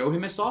 Like, show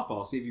him a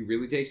softball. See if he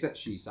really takes that.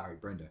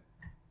 Brenda.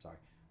 Sorry.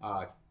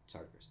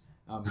 Sorry, Chris.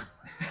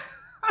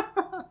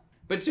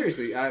 But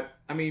seriously, I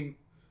mean,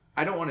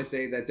 I don't want to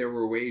say that there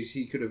were ways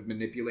he could have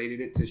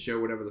manipulated it to show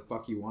whatever the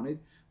fuck he wanted,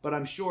 but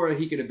I'm sure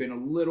he could have been a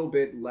little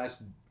bit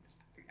less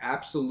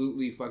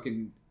absolutely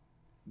fucking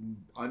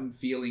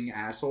unfeeling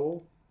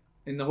asshole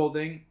in the whole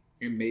thing,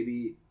 and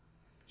maybe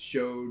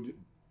showed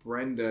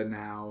Brenda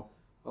now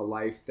a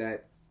life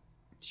that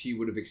she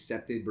would have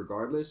accepted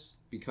regardless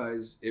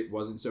because it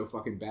wasn't so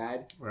fucking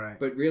bad. Right.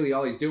 But really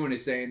all he's doing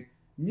is saying,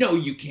 no,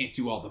 you can't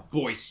do all the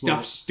boy stuff,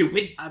 Well,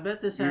 stupid. I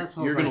bet this You're-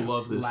 asshole's you're gonna like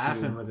love this,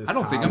 laughing too. with his I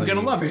don't think I'm going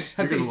to love it.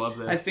 You're gonna love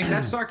this. I think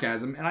that's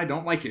sarcasm, and I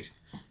don't like it.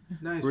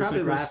 No, he's Where's probably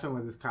that, Chris? laughing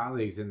with his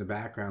colleagues in the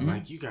background, Mhm.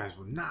 like, you guys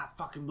will not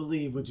fucking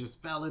believe what just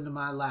fell into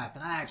my lap,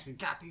 and I actually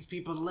got these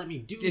people to let me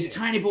do This this.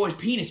 tiny boy's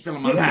penis fell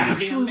in my Yeah, lap.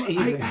 actually-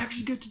 I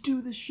actually get to do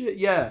this shit.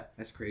 Yeah.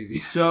 That's crazy.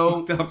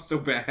 So- Fucked up so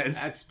bad.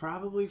 That's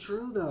probably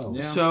true, though.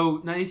 Yeah.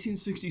 So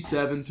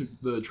 1967,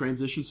 the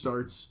transition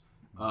starts.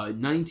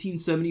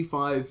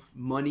 1975,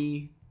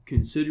 Money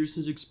considers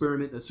his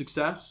experiment a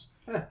success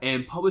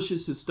and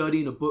publishes his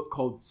study in a book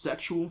called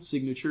Sexual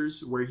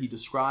Signatures, where he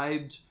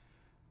described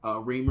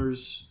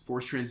Raymer's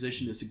forced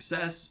transition to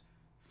success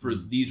for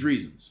these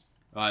reasons.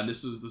 And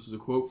this is a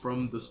quote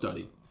from the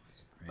study.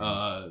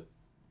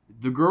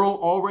 The girl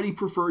already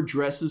preferred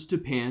dresses to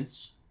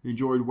pants,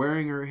 enjoyed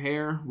wearing her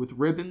hair with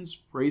ribbons,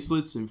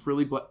 bracelets, and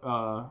frilly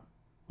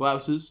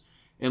blouses,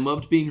 and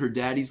loved being her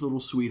daddy's little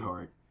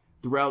sweetheart.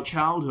 Throughout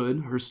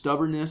childhood, her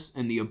stubbornness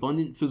and the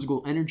abundant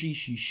physical energy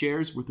she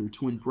shares with her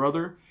twin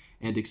brother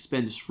and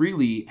expends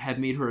freely have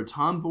made her a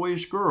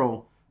tomboyish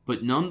girl,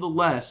 but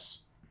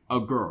nonetheless a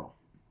girl.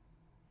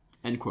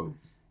 End quote.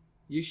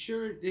 You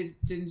sure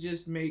it didn't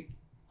just make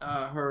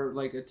her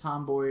like a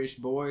tomboyish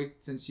boy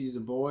since she's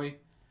a boy?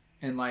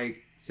 And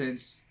like,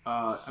 since,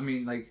 Doc,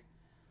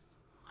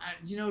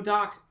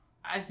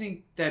 I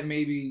think that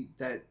maybe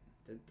that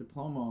the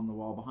diploma on the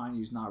wall behind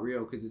you is not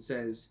real because it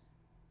says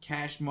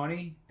Cash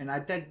Money, and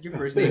that your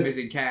first name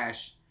isn't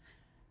Cash.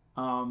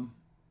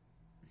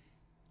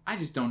 I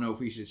just don't know if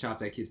we should chop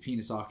that kid's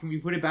penis off. Can we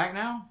put it back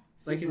now?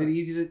 Like, is it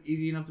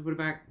easy enough to put it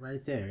back?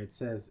 Right there. It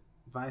says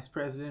Vice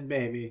President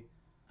Baby,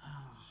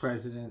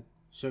 President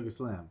Sugar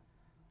Slim.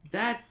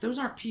 Those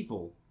aren't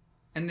people,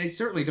 and they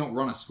certainly don't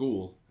run a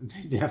school.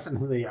 They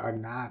definitely are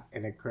not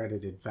an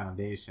accredited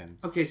foundation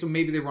Okay, so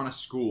maybe they run a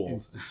school.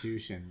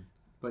 institution.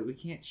 But we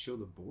can't show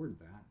the board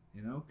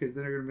that, because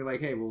then they're going to be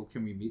like, hey, well,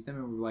 can we meet them?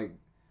 And we're like,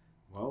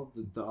 well,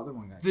 the other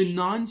one got The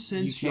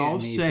nonsense You can't y'all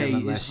meet say them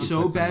is unless you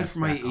so put some bad for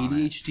my respect on it.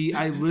 ADHD.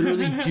 I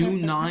literally do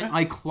not.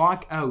 I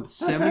clock out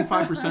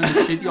 75% of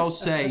the shit y'all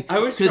say I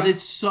was because try-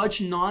 it's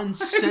such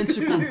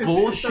nonsensical It doesn't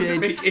bullshit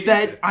make any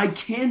that sense. I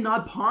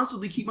cannot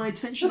possibly keep my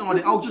attention on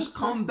it. I'll just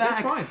come That's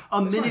back fine.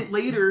 a That's minute fine.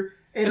 later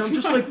and That's I'm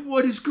just fine. like,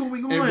 what is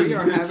going on? And we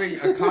are having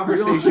a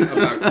conversation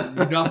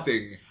about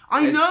nothing.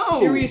 I as know.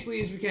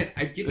 seriously as we can.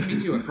 I get to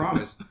meet you, I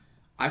promise.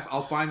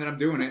 I'll find that I'm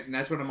doing it, and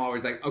that's when I'm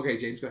always like, okay,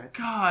 James, go ahead.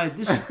 God,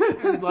 this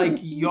like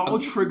y'all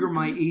trigger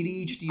my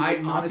ADHD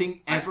like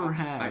nothing ever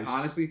has. I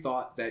honestly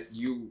thought that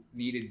you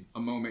needed a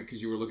moment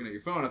because you were looking at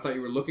your phone. I thought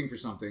you were looking for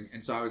something,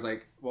 and so I was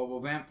like, well, we'll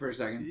vamp for a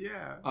second.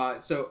 Yeah. I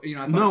thought,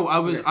 No, I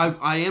was. okay.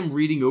 I am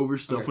reading over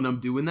stuff Okay. when I'm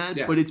doing that,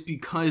 Yeah. but it's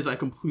because I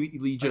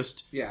completely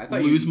just Yeah, I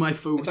thought lose you, my I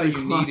focus. thought and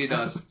you clock needed out.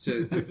 us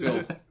to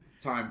fill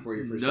time for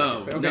you for a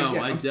No, second. But okay, no,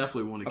 yeah, I I'm-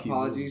 definitely want to keep.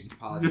 Apologies.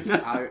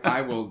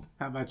 I will.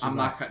 How about you? I'm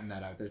not Butt? cutting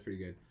that out. That's pretty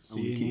good.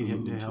 Do you need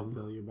him to help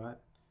fill your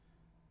butt?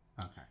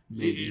 Okay.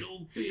 Maybe.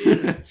 Little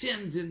bit of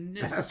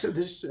tenderness. After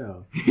the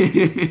show.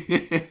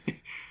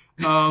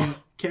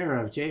 Care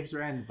of James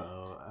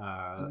Rambo.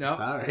 No.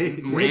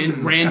 Sorry.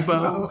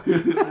 Randbo.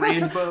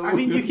 Randbo. I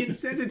mean, you can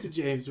send it to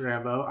James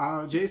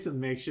Rambo. Jason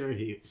make sure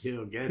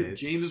he'll get it.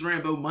 James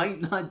Rambo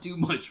might not do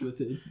much with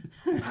it.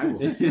 I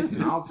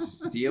will. I'll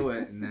steal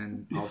it and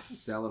then I'll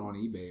sell it on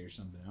eBay or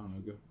something. I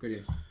don't know. Good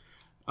idea.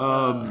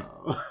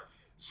 Oh.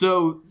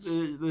 So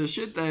the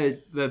shit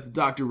that the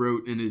doctor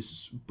wrote in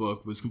his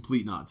book was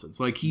complete nonsense.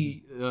 Like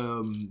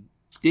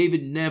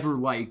David never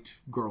liked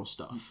girl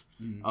stuff.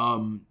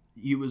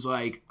 He was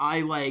like,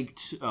 I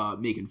liked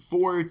making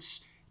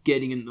forts,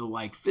 getting into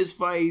like fist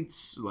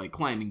fights, like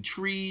climbing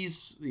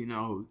trees,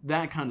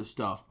 that kind of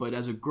stuff. But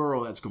as a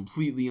girl, that's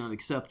completely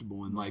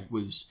unacceptable, and like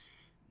was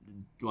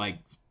like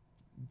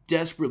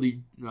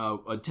desperately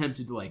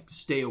attempted to like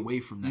stay away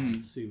from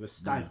that. So he was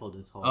stifled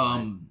his whole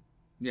life.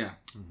 Yeah.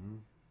 Mm-hmm.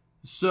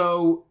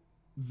 So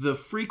the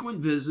frequent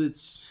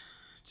visits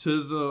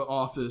to the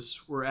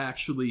office were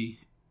actually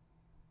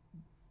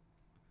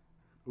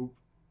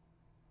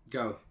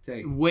Go.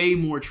 Take. way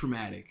more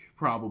traumatic,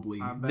 probably,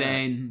 I bet.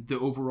 than the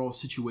overall Well,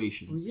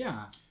 situation.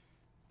 yeah.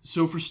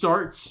 So for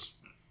starters,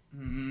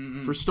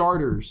 Mm-hmm. for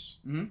starters,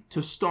 Mhm.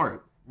 to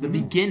start, the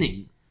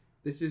beginning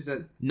This is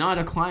not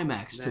a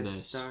climax to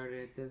this.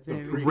 Started the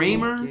very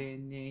Raymer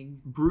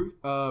beginning.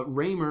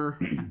 Raymer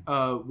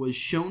was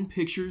shown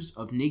pictures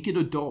of naked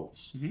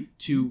adults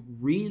to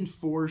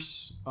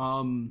reinforce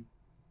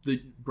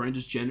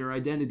Brenda's gender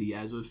identity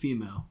as a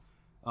female,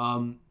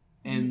 and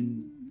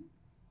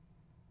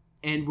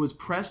was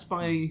pressed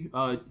by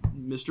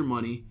Mr.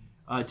 Money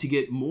to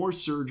get more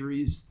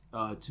surgeries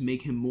to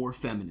make him more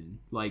feminine,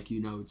 like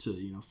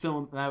to fill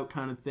him out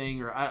kind of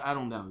thing, or I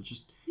don't know,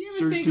 just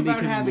surgeries to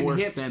make him more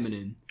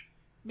feminine.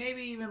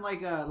 Maybe even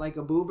like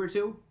a boob or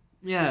two.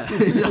 Yeah.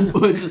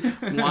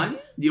 One?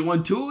 You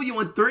want two? You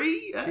want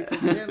three?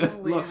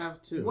 Look,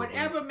 have two.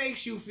 Whatever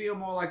makes you feel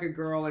more like a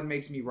girl and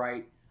makes me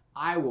right,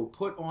 I will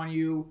put on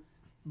you.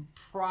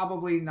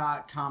 Probably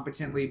not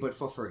competently, but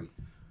for free.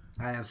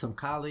 I have some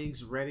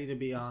colleagues ready to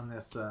be on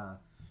this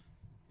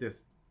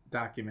this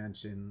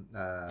documentation.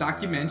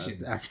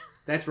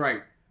 That's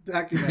right.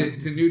 Document.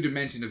 It's a new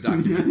dimension of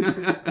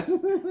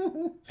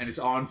documentation. And it's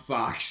on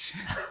Fox.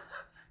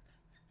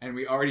 And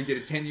we already did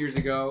it 10 years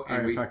ago. And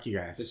all right, fuck you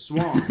guys. The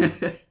Swan.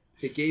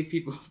 It gave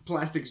people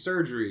plastic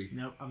surgery.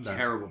 Nope, I'm done.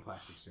 Terrible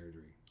plastic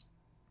surgery.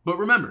 But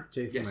remember.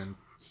 Jason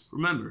wins.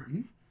 Remember.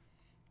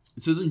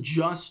 This isn't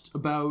just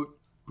about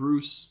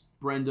Bruce,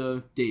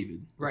 Brenda,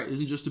 David. Right. This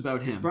isn't just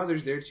about him. His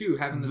brother's there too,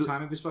 having the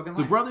time of his fucking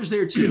life. The brother's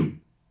there too.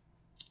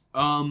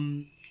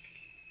 And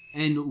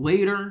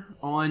later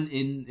on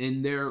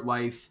in their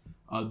life,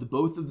 the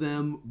both of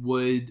them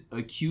would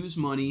accuse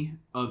Money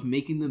of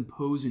making them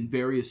pose in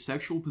various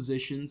sexual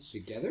positions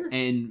together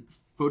and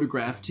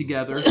photograph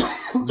together,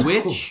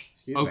 which,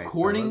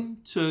 according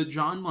to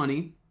John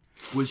Money,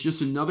 was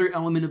just another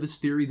element of his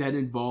theory that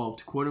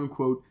involved "quote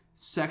unquote"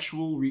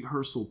 sexual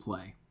rehearsal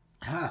play.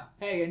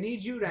 Hey, I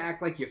need you to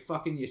act like you're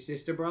fucking your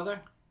sister,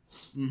 brother.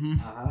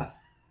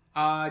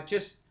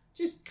 Just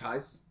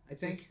cuz.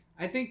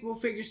 I think we'll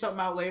figure something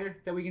out later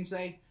that we can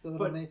say. So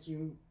it'll make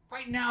you.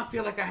 Right now, I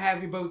feel like I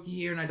have you both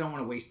here, and I don't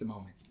want to waste the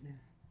moment.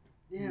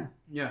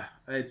 Yeah,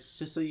 it's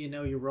just so you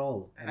know your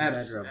role in the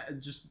bedroom.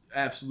 Just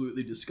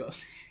absolutely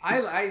disgusting.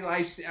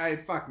 I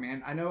fuck,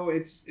 man. I know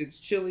it's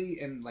chilly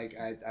and like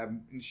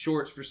I'm in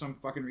shorts for some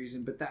fucking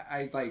reason, but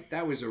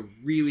that was a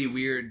really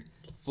weird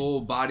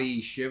full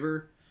body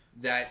shiver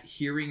that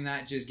hearing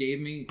that just gave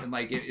me, and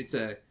like it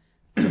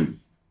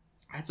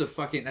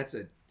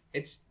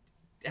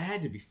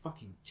had to be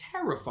fucking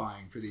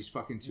terrifying for these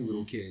fucking two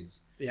little kids.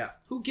 Yeah.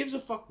 Who gives a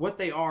fuck what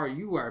they are?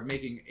 You are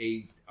making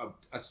a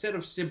set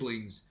of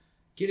siblings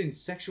get in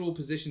sexual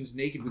positions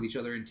naked with each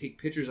other and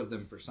take pictures of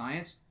them for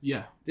science.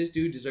 Yeah. This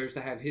dude deserves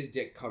to have his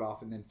dick cut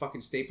off and then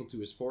fucking stapled to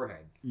his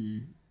forehead.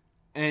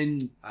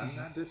 And I'm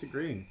not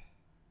disagreeing.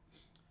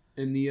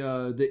 And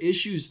the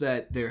issues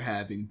that they're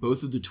having,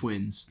 both of the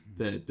twins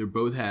that they're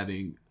both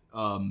having,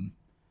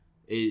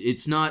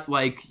 it's not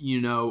like,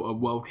 a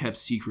well-kept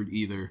secret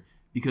either.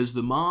 Because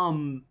the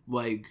mom,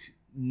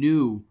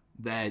 knew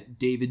that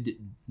David did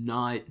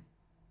not,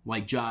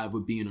 jive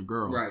with being a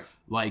girl. Right.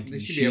 They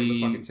should be able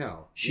to fucking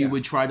tell. She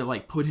would try to,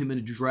 put him in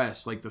a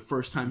dress. The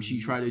first time she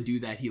tried to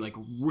do that, he,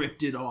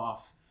 ripped it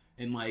off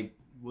and,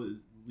 was,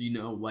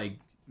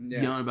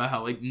 yelling about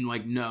how,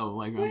 no.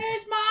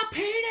 Where's my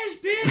penis,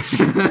 bitch?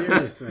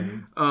 Seriously.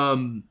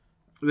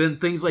 Then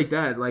things like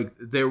that.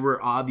 There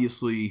were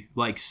obviously,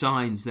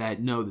 signs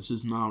that, no, this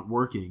is not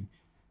working.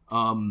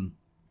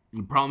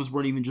 The problems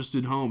weren't even just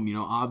at home.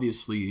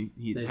 Obviously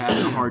he's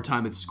having a hard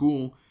time at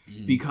school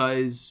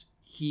because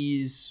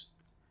he's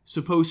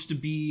supposed to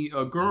be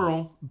a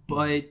girl,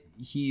 but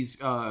he's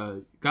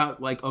got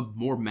a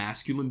more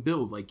masculine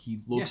build.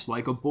 He looks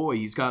like a boy.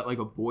 He's got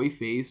a boy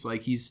face.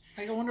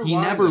 He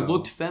never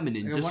looked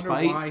feminine. I wonder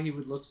why he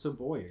would look so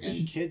boyish.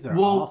 And kids are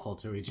awful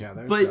to each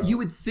other. But you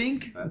would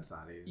think that's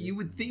not easy. You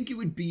would think it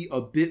would be a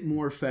bit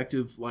more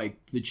effective,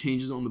 the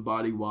changes on the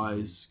body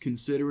wise,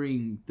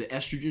 considering the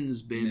estrogen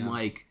has been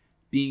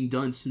being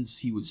done since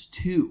he was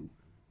 2.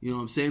 You know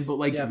what I'm saying? But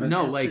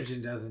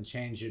estrogen doesn't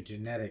change your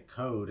genetic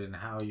code and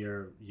how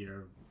your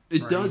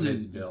it doesn't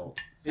is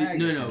built.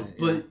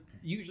 But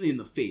usually in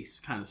the face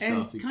kind of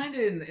stuff. And kind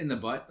of in the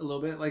butt a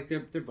little bit.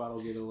 Their butt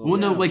will get a little. Well,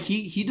 no,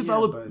 he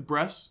developed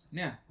breasts.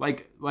 Yeah. I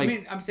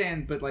mean, I'm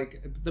saying, but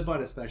the butt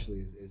especially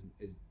is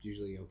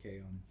usually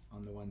okay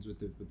on the ones with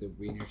the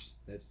wieners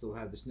that still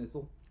have the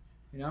schnitzel.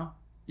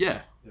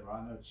 Yeah. There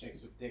are no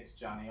chicks with dicks,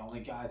 Johnny.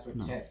 Only guys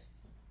with tits.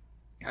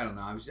 I don't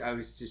know. I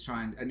was just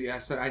trying.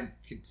 I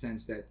could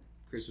sense that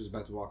Chris was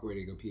about to walk away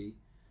to go pee.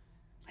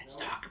 Let's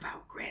talk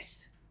about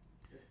Chris.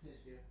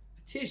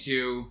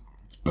 Tissue.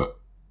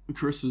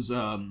 Chris is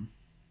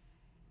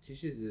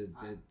Tissue's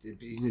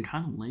he's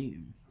kind of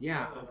lame.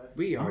 Yeah,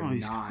 we are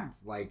not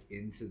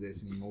into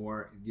this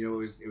anymore. It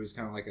was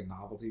kind of like a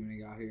novelty when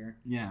he got here.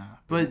 Yeah,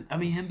 but I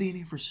mean, him being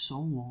here for so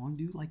long,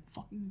 dude.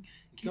 Fucking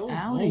get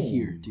out of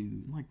here,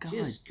 dude. God,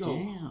 just go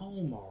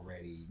home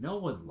already. No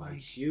one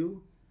likes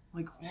you.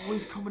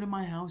 Always coming to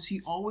my house.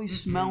 He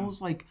always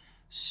smells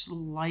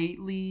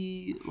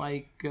slightly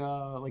like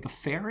a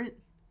ferret.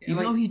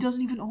 Even though he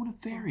doesn't even own a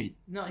ferret.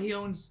 No, he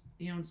owns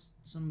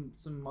some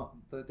what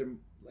are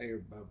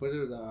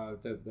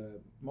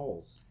the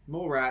moles,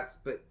 mole rats,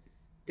 but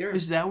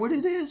Is that what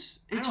it is?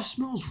 It just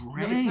smells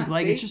rank.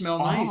 Like they it's just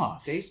smell off.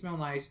 nice. They smell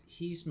nice.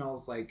 He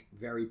smells like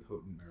very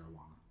potent marijuana.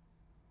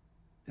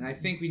 And I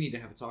think we need to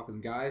have a talk with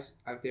them. Guys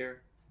out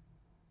there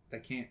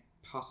that can't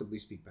possibly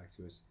speak back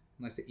to us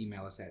unless they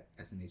email us at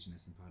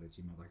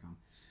snhnsmpod@gmail.com.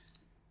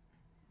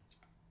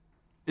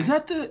 Is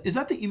that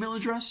the email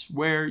address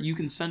where you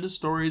can send us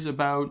stories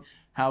about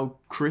how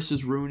Chris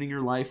is ruining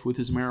your life with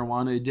his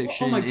marijuana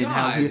addiction? Oh my and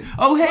how God.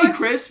 oh hey What?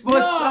 Chris, what's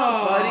No.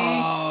 up, buddy?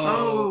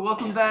 Oh,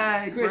 welcome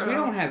back, Chris, we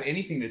bro. don't have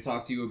anything to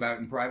talk to you about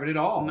in private at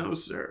all. No,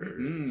 sir.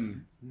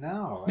 Mm.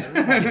 No.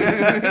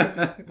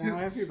 Everybody, now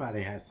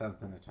everybody has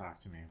something to talk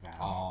to me about.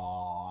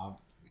 Aw.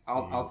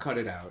 I'll cut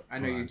it out. I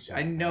know Come on, you. shut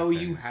I my know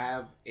you face.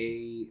 have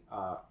a.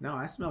 No,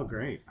 I smell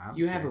great.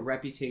 You have a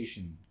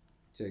reputation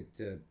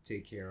to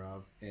take care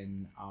of,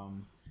 and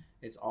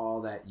it's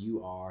all that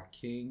you are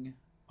king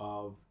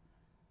of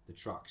the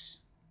trucks,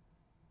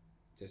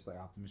 just like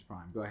Optimus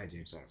Prime. Go ahead,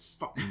 James. I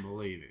fucking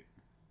believe it.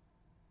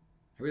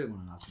 I really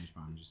want an Optimus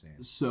Prime. I'm just saying.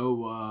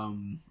 So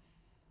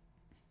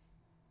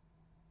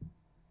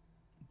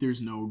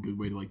there's no good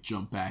way to like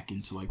jump back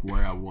into like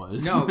where I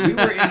was. No, we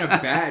were in a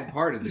bad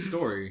part of the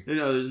story.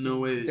 No, there's no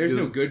way. There's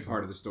no good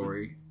part of the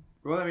story.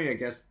 Well, I mean, I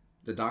guess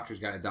the doctor's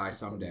got to die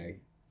someday.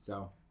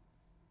 So.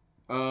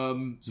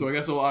 So I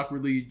guess I'll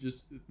awkwardly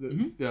just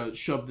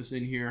shove this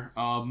in here.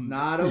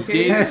 Not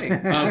okay. to say.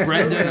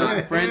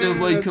 Brenda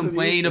would That's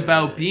complain what he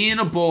about said. being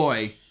a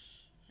boy,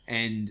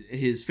 and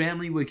his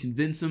family would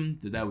convince him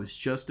that was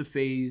just a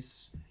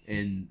phase,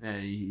 and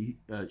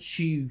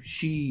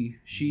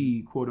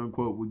she quote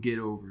unquote would get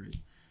over it.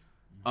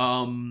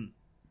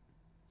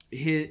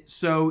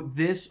 So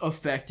this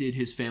affected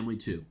his family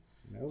too.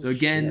 No So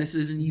again, shit. this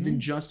isn't even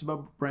just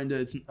about Brenda.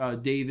 It's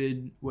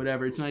David,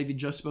 whatever. It's not even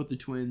just about the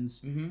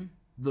twins. Mm-hmm.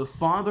 The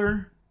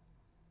father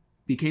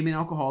became an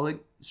alcoholic,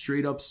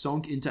 straight up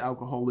sunk into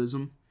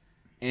alcoholism,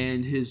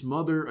 and his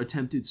mother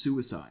attempted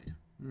suicide.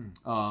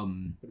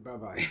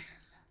 Bye-bye.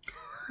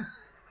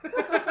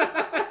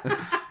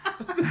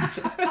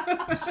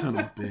 Son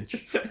of a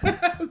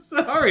bitch.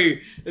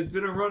 Sorry. It's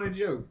been a running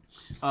joke.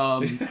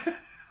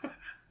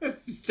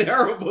 It's a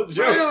terrible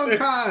joke. Right on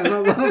time. I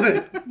love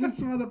it. This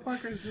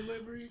motherfucker's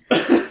delivery.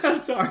 I'm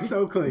sorry.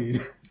 So clean.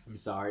 I'm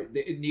sorry.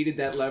 It needed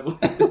that level,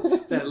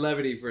 that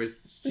levity for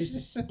just a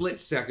split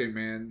second,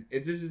 man.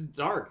 This is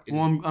dark. It's,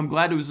 Well, I'm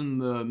glad it was in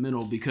the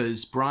middle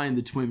because Brian,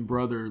 the twin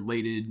brother,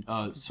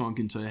 later sunk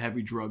into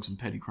heavy drugs and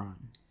petty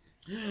crime.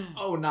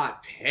 oh,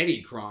 not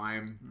petty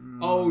crime.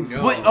 Oh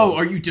no. What? Oh,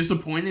 are you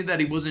disappointed that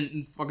he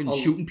wasn't fucking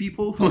shooting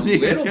people? A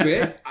little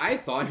bit. I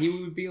thought he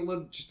would be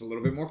just a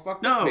little bit more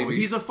fucked up. No, Maybe.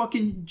 he's a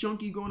fucking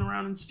junkie going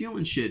around and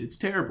stealing shit. It's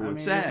terrible.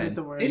 It's sad. Isn't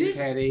the word It is-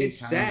 petty it's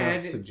kind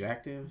sad. of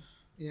subjective?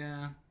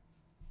 Yeah.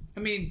 I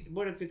mean,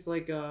 what if it's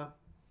like I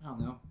don't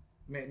know.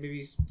 Maybe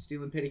he's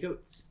stealing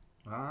petticoats.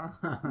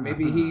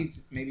 Maybe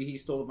he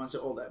stole a bunch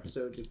of old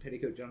episodes of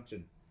Petticoat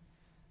Junction.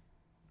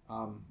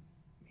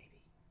 Maybe.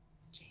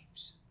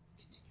 James,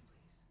 continue,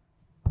 please.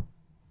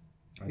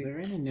 Are there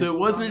any nipples So it on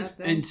wasn't that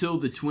thing? until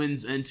the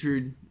twins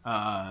entered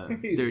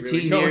He's their really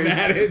teen going years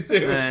at it,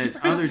 too. that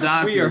other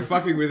We are doctors.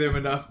 fucking with him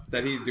enough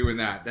that he's doing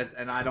that.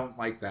 And I don't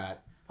like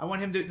that. I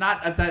want him to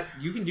not at that.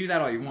 You can do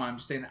that all you want. I'm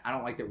just saying I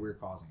don't like that we're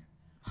causing it.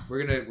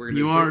 We're gonna.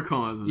 You are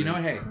causing You know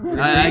it. what?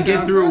 Hey, I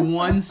get through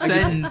one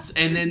sentence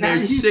and then Now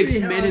there's you 6 see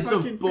how I minutes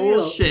of fucking feel.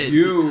 bullshit.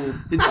 you.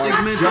 It's 6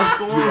 are minutes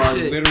just- of you are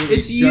bullshit. literally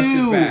It's just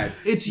you. as bad.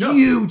 It's No.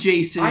 you,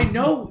 Jason. I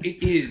know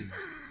it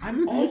is.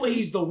 I'm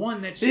always the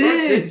one that It starts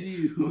is it.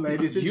 you.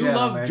 Ladies and You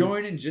gentlemen, love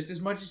joining just as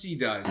much as he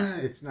does.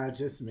 It's not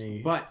just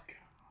me. But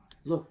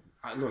look.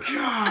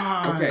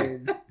 God. Okay,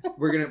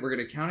 we're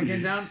gonna count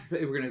again down.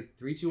 We're gonna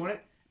 3, 2 on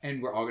it, and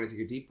we're all gonna take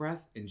a deep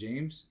breath. And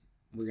James,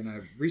 we're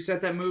gonna reset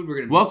that mood. We're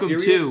gonna be Welcome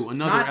serious. to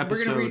another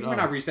episode We're of-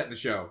 not resetting the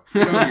show.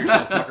 Get over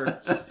yourself,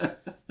 fucker.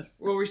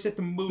 We'll reset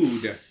the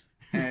mood,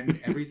 and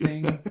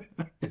everything's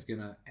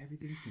gonna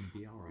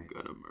be all right.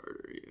 I'm gonna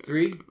murder you.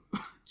 3,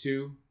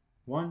 2,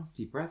 1.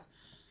 Deep breath.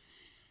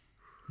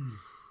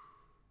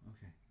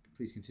 Okay,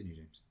 please continue,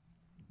 James.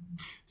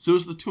 So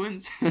as the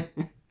twins,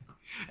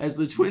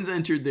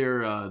 entered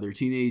their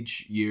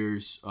teenage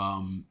years,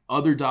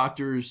 other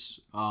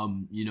doctors,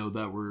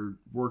 that were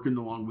working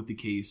along with the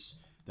case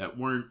that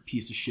weren't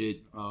piece of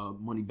shit,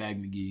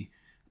 Moneybag McGee.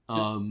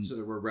 So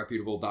there were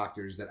reputable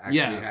doctors that actually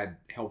had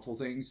helpful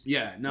things.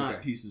 Yeah, not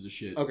Okay. pieces of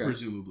shit, Okay.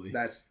 presumably.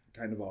 That's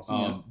kind of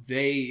awesome.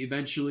 They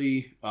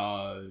eventually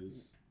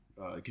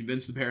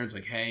convinced the parents,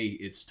 like, hey,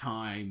 it's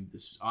time.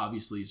 This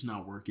obviously is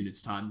not working.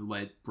 It's time to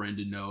let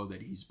Brendan know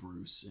that he's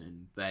Bruce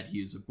and that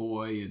he is a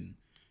boy, and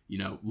You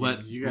guys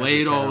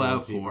lay it are all terrible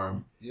out people. for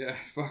him. Yeah,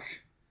 fuck.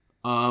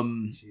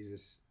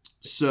 Jesus.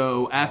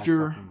 So All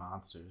after fucking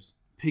monsters.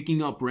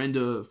 picking up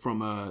Brenda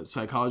from a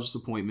psychologist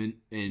appointment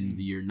in Mm.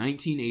 the year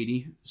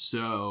 1980,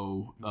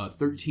 so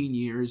 13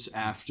 years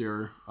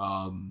after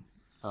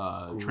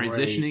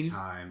transitioning, Great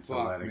time to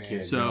Fuck, let a man.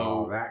 kid So, do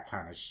all that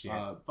kind of shit.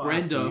 Fuck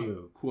Brenda,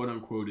 you. quote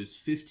unquote, is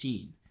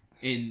 15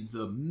 in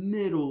the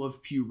middle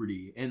of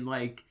puberty, and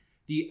like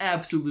the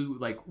absolute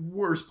like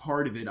worst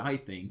part of it, I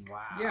think. Wow.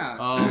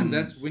 Yeah,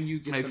 that's when you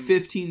get Like them-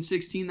 15,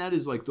 16, that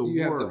is like the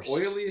you worst. have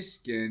the oiliest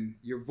skin.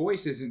 Your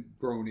voice isn't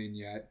grown in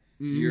yet.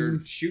 Mhm.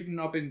 You're shooting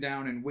up and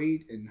down in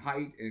weight and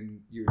height,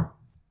 and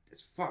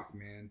it's fuck,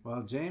 man.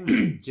 Well,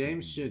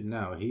 James should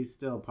know. He's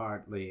still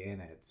partly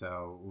in it.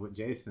 So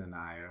Jason and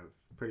I are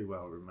pretty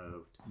well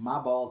removed. My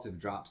balls have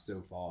dropped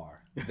so far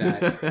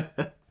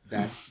that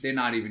they're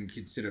not even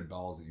considered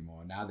balls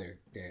anymore. Now they're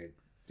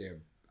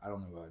I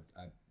don't know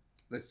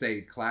let's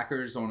say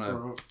clackers on a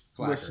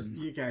clacker. Listen,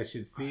 You guys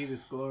should see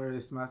this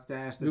glorious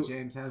mustache that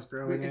James has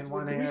growing in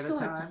one we hair at a still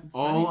have time.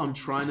 all I'm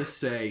trying to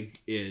say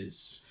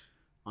is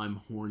I'm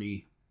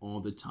horny all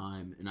the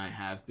time, and I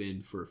have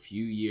been for a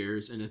few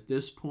years, and at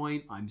this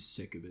point, I'm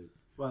sick of it.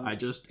 Well, I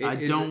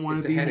don't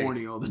want to be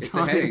horny all the It's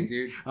time. a headache,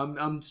 dude.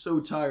 I'm so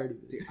tired of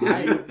it. Dude, You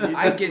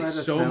I just get let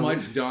us so know.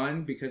 much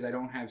done because I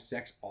don't have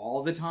sex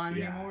all the time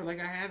Yeah. anymore. Like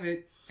I have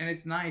it, and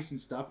it's nice and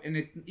stuff, and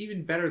it's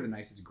even better than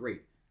nice. It's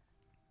great.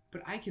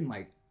 But I can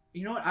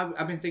you know what?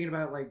 I've been thinking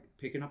about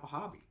picking up a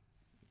hobby.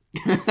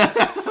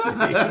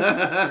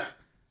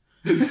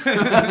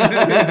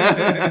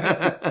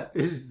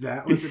 Is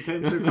that what the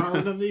pimps are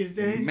calling them these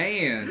days?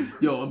 Man,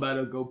 Yo, I'm about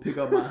to go pick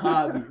up my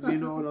hobby. You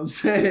know what I'm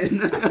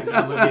saying? I think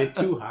I'm gonna get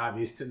 2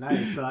 hobbies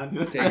tonight, son.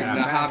 taking I got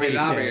the a fat hobby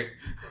lobby.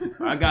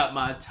 paycheck. I got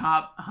my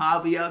top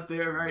hobby out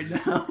there right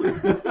now.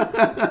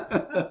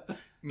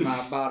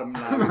 My bottom My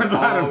line is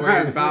bottom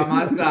always line. by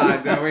my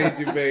side, though, ain't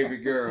you, baby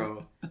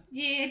girl?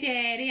 Yeah,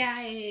 Daddy,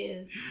 I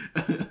is.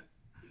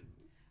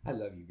 I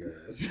love you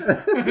girls.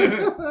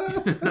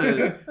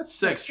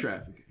 Sex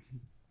trafficking.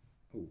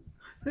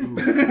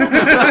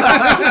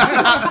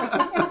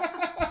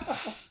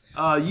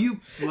 You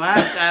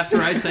laughed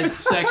after I said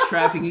sex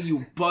trafficking.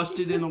 You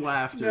busted into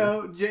laughter.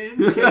 No, James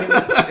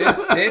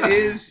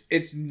came.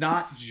 It's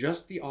not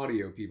just the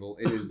audio, people.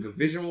 It is the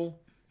visual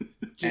and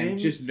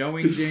James- just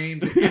knowing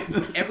James.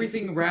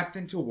 Everything wrapped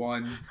into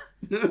one.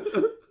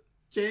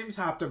 James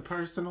hopped a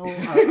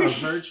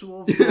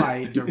virtual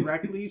flight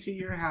directly to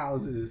your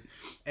houses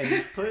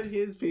and put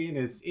his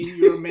penis in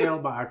your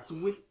mailbox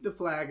with the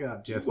flag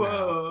up just now.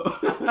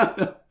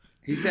 Whoa.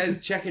 He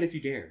says, check it if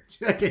you dare.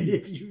 Check it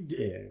if you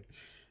dare.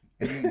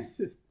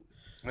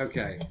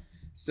 Okay.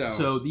 So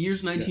So the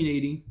year's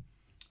 1980.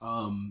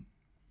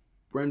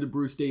 Brenda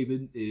Bruce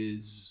David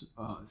is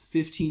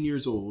 15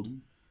 years old.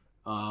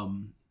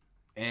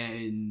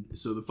 And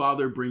so the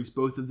father brings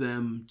both of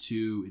them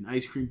to an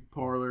ice cream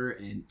parlor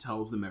and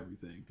tells them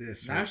everything.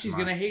 now she's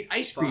going to hate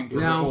ice cream for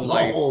her Now- whole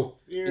life.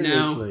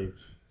 Seriously.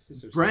 This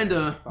is so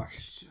Brenda- sad. Fuck.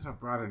 Should have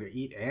brought her to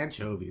eat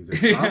anchovies or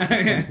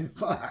something.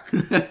 Fuck.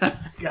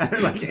 Got her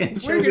like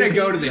anchovies. We're going to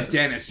go to the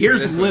dentist. for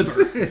Here's this one.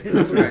 liver.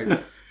 That's right.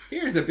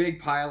 Here's a big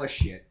pile of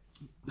shit.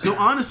 So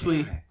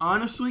honestly,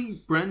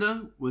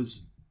 Brenda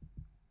was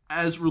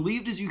as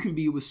relieved as you can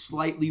be. Was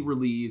slightly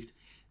relieved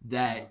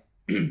that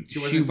She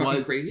wasn't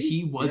fucking crazy?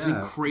 He wasn't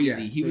Yeah.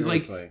 crazy. Yeah, He was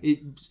like,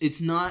 seriously.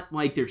 it's not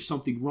like there's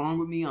something wrong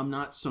with me. I'm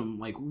not some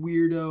like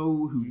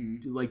weirdo who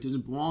like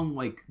doesn't belong.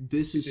 Like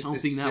this is Just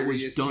something a that was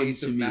serious done case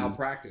to of me.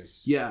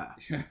 malpractice. Yeah.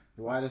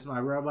 Why does my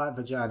robot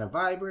vagina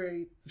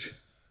vibrate?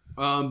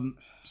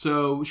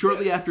 So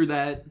shortly after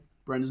that,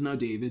 Brenda's now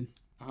David.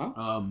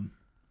 Uh-huh.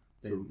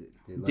 They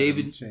let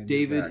David him change his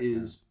David background.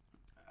 is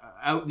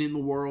out and in the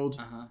world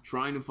Uh-huh.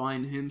 trying to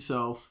find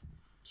himself.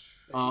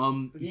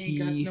 But he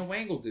ain't got no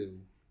wangle do.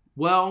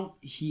 Well,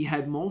 he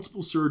had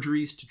multiple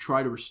surgeries to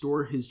try to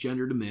restore his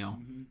gender to male,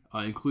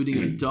 including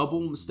a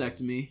double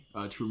mastectomy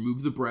to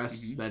remove the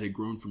breasts that had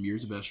grown from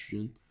years of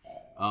estrogen,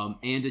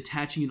 and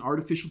attaching an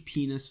artificial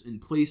penis in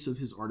place of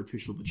his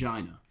artificial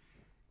vagina.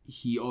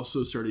 He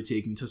also started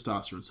taking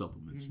testosterone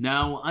supplements.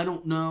 Now, I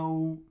don't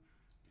know,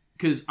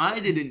 because I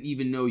didn't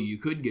even know you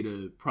could get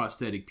a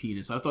prosthetic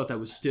penis. I thought that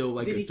was still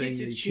like Did a he thing get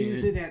that to you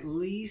choose can't. it at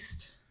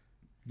least?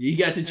 You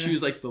got to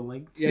choose like the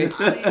length. Yeah,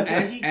 I mean,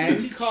 and, he could and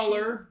just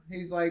color.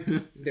 He's like,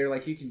 they're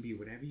like, you can be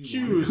whatever you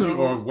Choose want.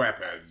 your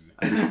weapon.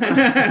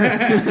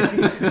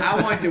 I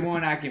want the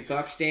one I can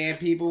fuck stab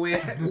people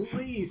with.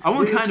 Please. I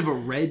want dude, kind of a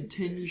red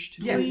tinge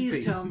to it. Yes, Please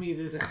please. tell me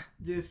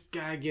this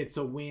guy gets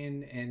a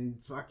win and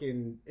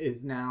fucking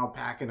is now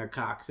packing a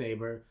cock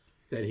saber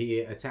that he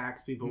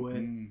attacks people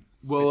with.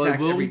 Well,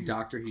 Attacks I will, every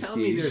doctor he Tell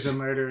sees. me there's a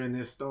murder in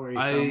this story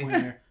I-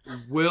 somewhere.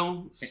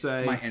 will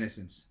say My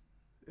innocence.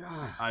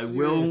 Ah, I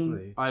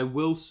seriously.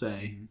 will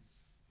say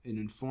and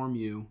inform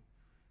you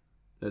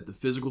that the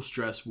physical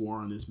stress wore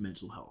on his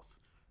mental health.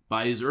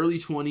 By his early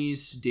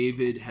 20s,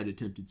 David had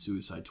attempted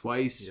suicide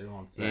twice You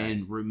don't say.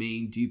 and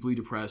remained deeply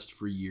depressed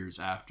for years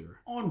after.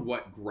 On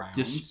what grounds?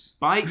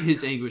 Despite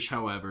his anguish,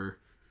 however,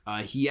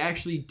 he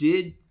actually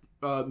did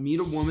meet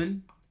a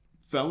woman,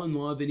 fell in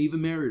love, and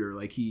even married her.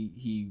 Like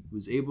he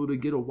was able to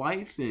get a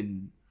wife,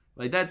 and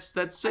like that's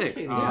sick.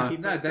 can't yeah, keep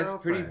no, a that's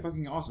pretty girlfriend.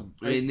 fucking awesome.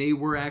 And they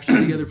were actually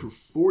together for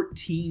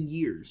 14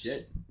 years.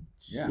 Shit.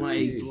 Yeah, Like-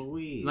 indeed.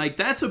 Louise. Like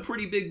that's a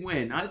pretty big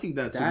win. I think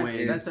that's That a win.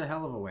 is- That's a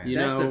hell of a win. You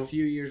That's know- a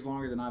few years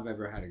longer than I've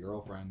ever had a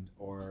girlfriend,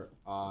 or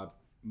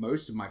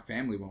most of my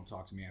family won't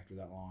talk to me after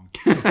that long.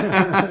 So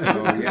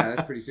yeah,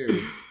 that's pretty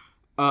serious.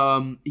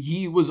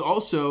 He was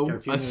also Got a a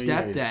few more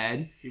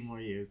stepdad. A few more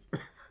years.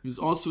 He was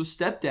also a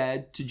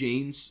stepdad to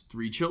Jane's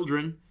 3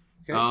 children.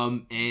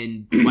 Okay.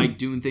 And like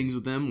doing things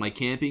with them, like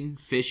camping,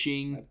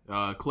 fishing,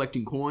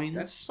 collecting coins.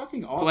 That's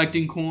fucking awesome.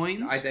 Collecting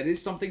coins. That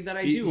is something that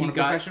I He- do he on a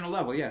got- professional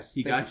level. Yes,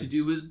 He got to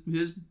do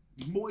his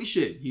boy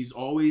shit. He's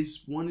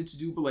always wanted to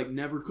do, but like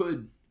never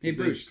could. Hey, They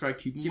Bruce, try to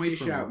keep him Give away me a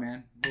from shout, him.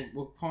 man.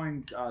 We'll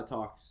coin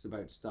talks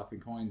about stuff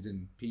and coins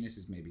and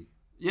penises, maybe.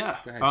 Yeah.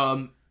 Go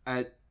ahead.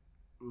 At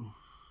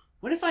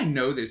What if I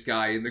know this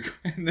guy in the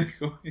coin?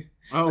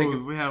 oh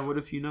Like yeah. What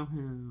if you know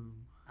him?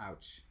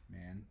 Ouch,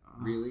 man.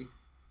 Really?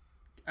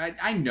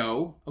 I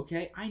know.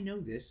 Okay, I know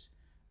this.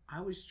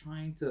 I was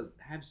trying to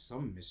have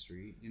some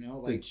mystery. You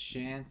know, The like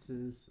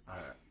chances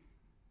are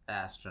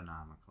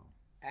astronomical.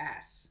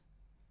 ass.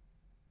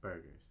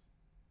 Burgers.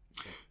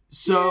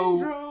 So.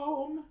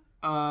 Syndrome.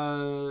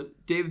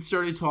 David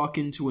started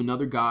talking to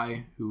another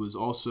guy who was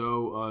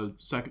also a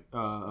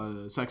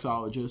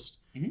sexologist.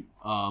 Mhm.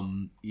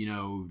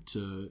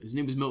 His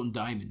name was Milton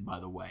Diamond, by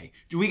the way.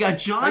 We got Are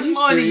John you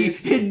Money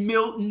serious? and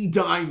Milton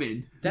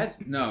Diamond.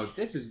 This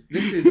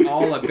is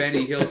all a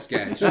Benny Hill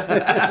sketch.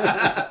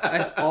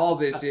 That's all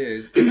this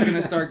is. It's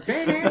gonna start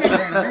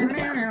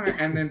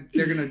and then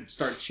they're gonna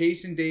start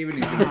chasing David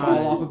and he's gonna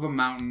fall off of a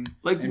mountain.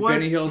 Like, and what?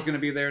 Benny Hill's gonna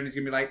be there and he's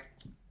gonna be like,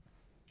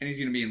 and he's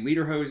gonna be in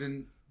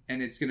Lederhosen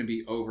and it's gonna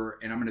be over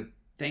and I'm gonna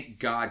thank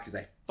God because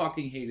I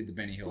fucking hated the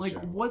Benny Hill Like, show.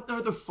 what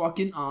are the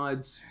fucking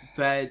odds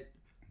that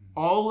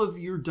all of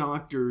your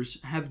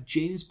doctors have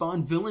James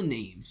Bond villain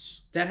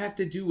names? That have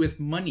to do with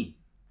money.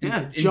 And, Yeah,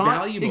 and John.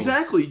 valuables.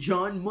 Exactly,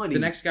 John Money. The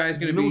next guy is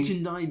gonna Milton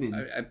be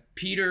Diamond.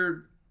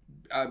 Peter,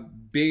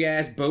 big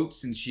ass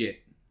boats and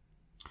shit.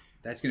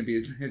 That's gonna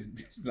be his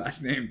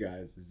last name,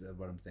 guys. Is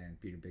what I'm saying.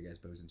 Peter, big ass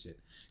boats and shit.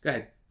 Go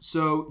ahead.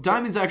 So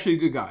Diamond's actually a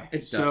good guy.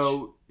 It's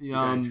so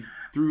Okay.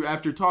 through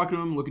after talking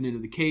to him, looking into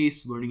the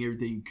case, learning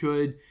everything he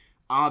could,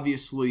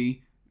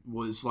 obviously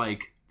was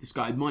like, this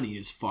guy Money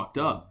is fucked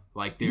up.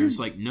 Like there's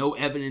like no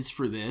evidence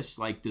for this.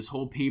 Like this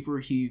whole paper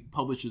he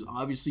published is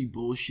obviously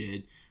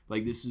bullshit.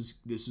 Like this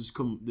is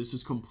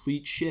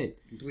complete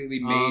shit. Completely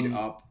made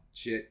up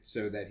shit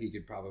so that he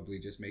could probably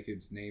just make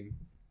his name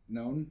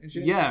known and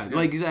shit. Yeah,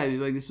 like exactly.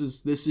 Like this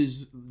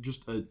is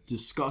just a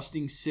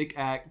disgusting, sick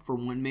act for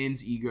one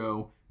man's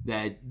ego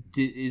that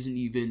isn't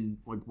even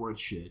like worth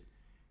shit.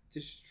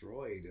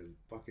 destroyed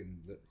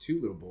two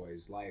little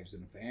boys' lives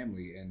and a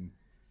family, and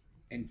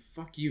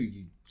fuck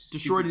you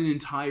Destroyed an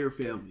entire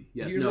family.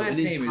 Yes, Your no, last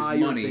an name is entire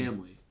Money.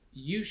 family.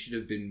 You should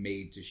have been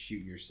made to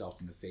shoot yourself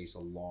in the face a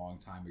long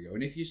time ago.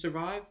 And if you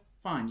survive,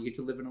 fine, you get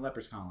to live in a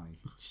leper's colony.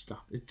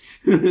 Stop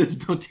it!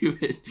 Don't do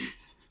it.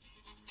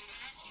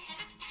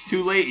 It's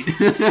too late.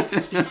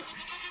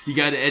 You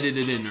got to edit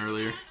it in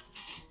earlier.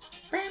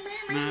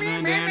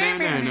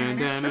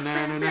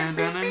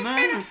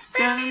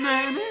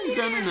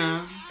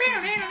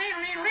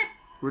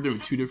 We're doing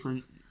two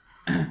different.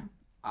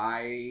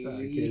 I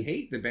Sorry, kids.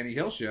 hate the Benny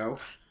Hill show.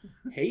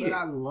 Hate But it.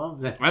 I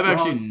love that. I've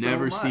actually song so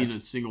never much. seen a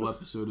single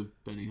episode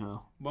of Benny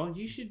Hill. Well,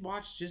 you should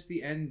watch just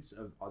the ends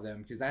of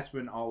them because that's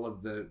when all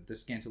of the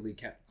scantily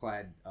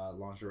clad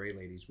lingerie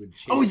ladies would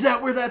chase. Oh, is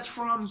that where that's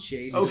from?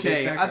 Chase the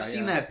Okay, big fat I've guy,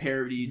 seen yeah. that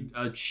parodied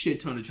a shit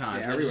ton of times.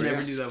 Yeah, I just everywhere,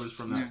 never yeah. knew that was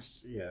from that.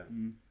 Yeah.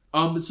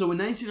 But so in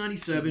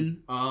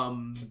 1997,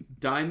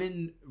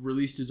 Diamond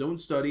released his own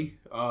study.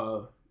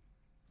 Called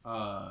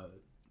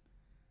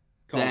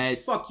That-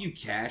 Fuck You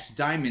Cash.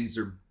 Diamonds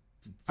are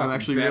I'm fucking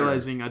actually better.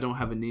 realizing I don't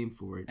have a name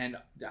for it. And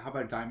how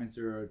about diamonds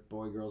are a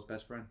boy girl's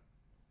best friend?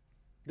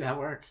 That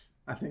works.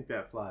 I think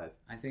that flies.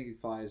 I think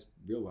it flies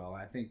real well.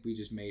 I think we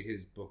just made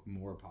his book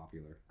more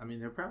popular. I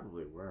mean, there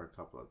probably were a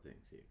couple of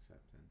things he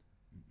accepted.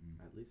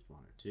 At least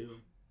one or two.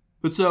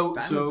 But so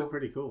Diamonds are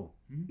pretty cool.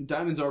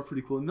 Diamonds are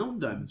pretty cool. And Milton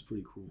Diamond's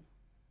pretty cool.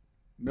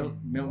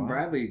 Milton What?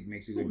 Bradley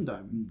makes a Milton good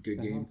Diamond. good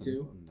The game hell's a too.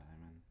 Milton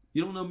Diamond?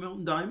 You don't know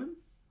Milton Diamond?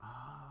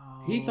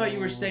 Oh, He thought you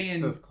were it's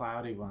saying- those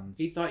cloudy ones.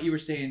 He thought you were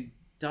saying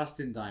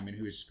Dustin Diamond,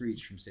 who is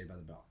Screech from Saved by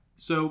the Bell.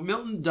 So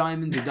Milton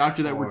Diamond, the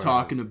doctor that we're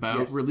talking about,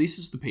 Yes.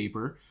 releases the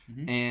paper,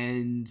 Mhm.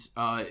 and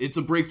it's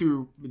a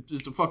breakthrough.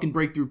 It's a fucking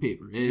breakthrough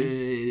paper.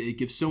 It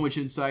gives so much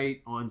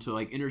insight onto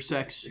like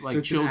intersex, like So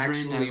it's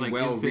children an as actually like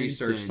well infants.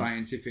 researched And,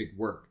 scientific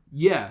work.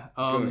 yeah.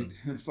 Good.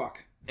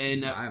 Fuck.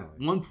 And at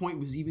Finally. one point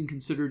was even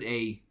considered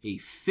a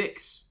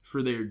fix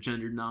for their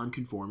gender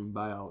non-conforming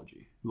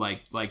biology,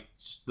 like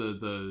just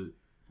the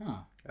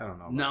Huh. I don't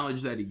know. about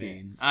knowledge that he fix.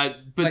 gained. But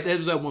Like- that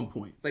was at one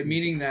point. Like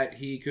meaning that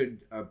he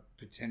could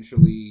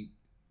potentially,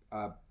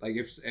 like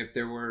if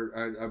there were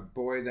a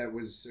boy that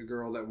was a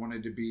girl that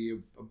wanted to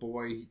be a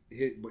boy,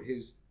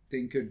 his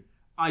thing could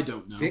I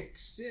don't know.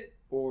 fix it,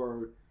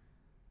 or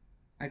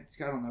I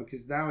don't know,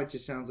 because now it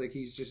just sounds like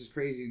he's just as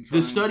crazy. And The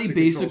trying study to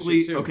control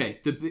basically shit, too. okay.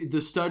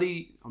 The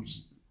study, I'm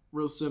just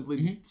real simply.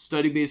 Mhm. The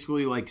study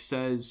basically like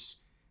says,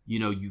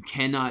 you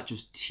cannot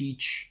just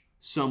teach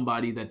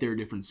somebody that they're a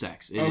different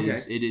sex. It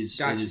is Okay.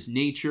 Gotcha. it is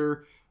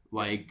nature.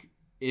 Like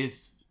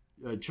if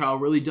a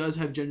child really does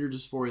have gender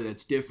dysphoria,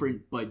 that's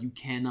different. But you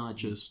cannot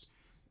just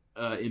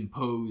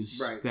impose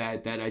Right.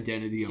 that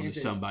identity Can't onto say,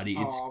 somebody.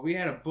 It's oh, we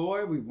had a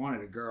boy, we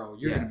wanted a girl.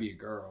 You're Yeah. gonna be a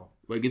girl.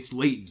 like it's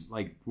latent,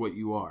 like what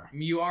you are. I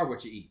mean, you are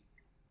what you eat.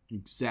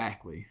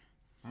 Exactly.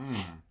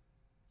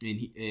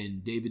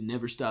 And David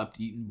never stopped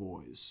eating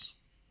boys.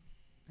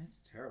 That's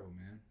terrible,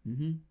 man.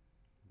 Mm-hmm.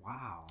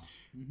 Wow.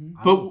 Mm-hmm.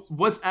 I But was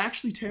what's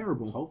actually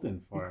terrible? hoping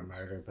for a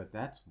murder, but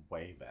that's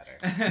way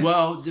better.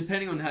 Well,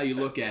 depending on how you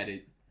look at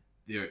it,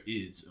 there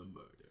is a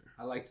murder.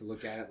 I like to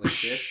look at it like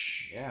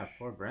this. Yeah,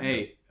 poor Brandon.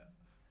 Hey.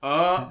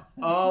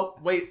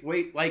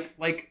 Wait,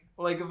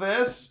 like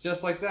this?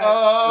 Just like that.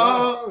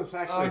 Oh, it's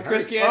actually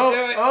Chris hurt. can't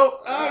do it.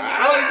 Oh.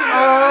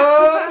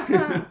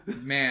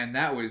 Man,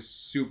 that was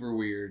super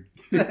weird.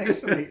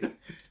 Actually,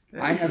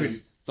 I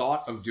haven't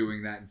thought of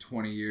doing that in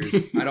 20 years.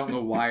 I don't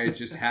know why it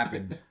just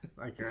happened.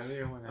 like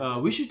earlier when I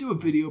We should do a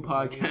video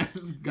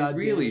podcast. God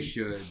We really damn.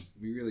 should.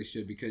 We really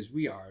should because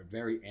we are a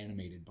very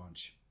animated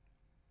bunch.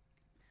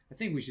 I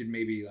think we should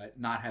maybe like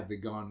not have the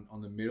gun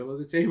on the middle of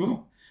the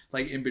table,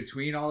 like in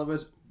between all of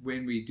us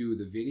when we do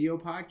the video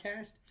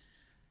podcast.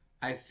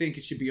 I think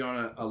it should be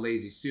on a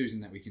Lazy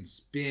Susan that we can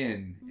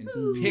spin and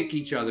pick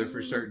each other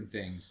for certain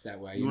things.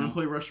 That way, You want know? to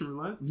play Russian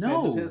roulette?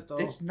 No, Spin the pistol.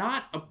 it's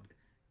not a.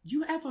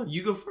 You have a.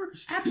 You go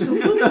first.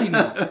 Absolutely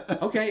not.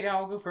 Okay, yeah,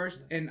 I'll go first,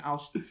 and I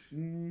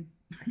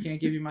can't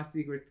give you my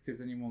secret because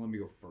then you won't let me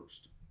go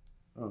first.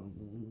 Oh,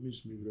 well, let me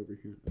just move it over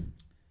here.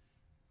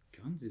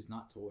 Guns is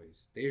not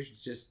toys.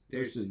 There's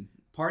Listen,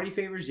 party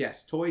favors,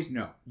 yes. Toys,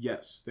 no.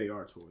 yes, they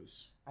are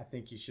toys. I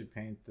think you should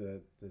paint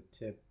the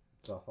tip,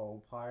 the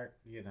whole part.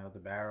 You know, the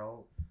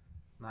barrel,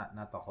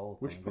 not the whole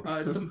Which thing.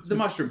 part? but The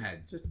mushroom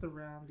head. just the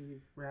roundy.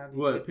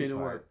 What? tippy Paint it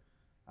part.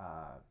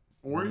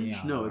 Orange?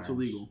 Neon No, it's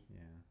orange. illegal.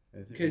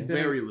 Yeah, Because then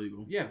Very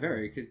illegal. Yeah,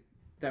 very, because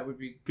that would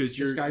be 'Cause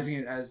you're- disguising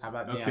it as how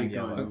about A neon fake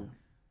yellow? gun.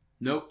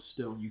 Nope,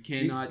 still. You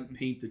cannot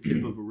paint the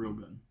tip of a real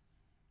gun.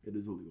 It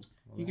is illegal.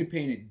 Well, you could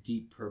paint it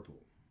deep purple,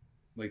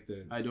 like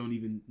the I don't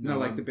even no,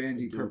 like the band I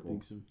Deep don't Purple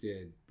think so.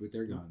 did with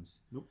their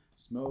guns. Nope.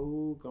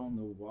 Smoke on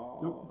the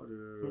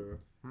water,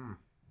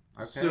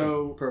 Okay.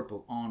 So,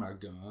 purple on our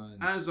guns.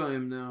 as I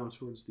am now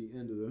towards the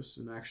end of this,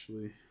 and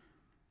actually,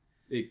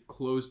 it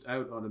closed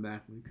out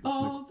automatically. 'cause my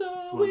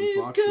although phone was we've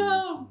locked so many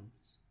come times.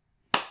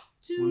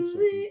 to One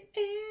the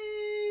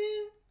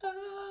end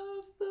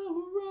of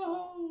the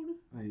road,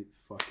 I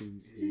fucking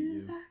hate still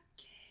you. I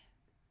can't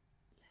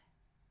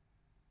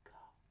let go.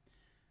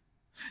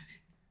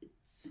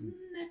 It's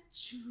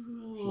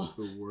natural. Just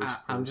the worst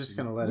I'm just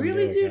person. gonna let him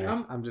Really, do it, dude?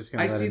 guys. I'm just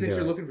gonna. I let see him that do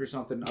you're it. looking for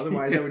something.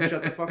 Otherwise, I would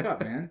shut the fuck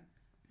up, man.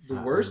 The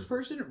worst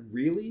person?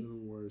 Really? The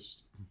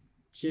worst.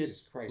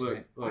 Jesus Christ, Look,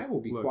 man. look, I will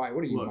be look, quiet.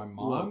 What are you, look, my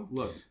mom?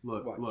 Look.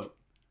 What?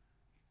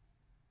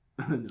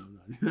 No,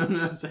 I'm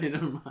not saying.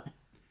 Never mind.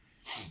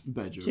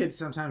 Bad joke. Kids,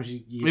 sometimes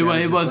you It gotta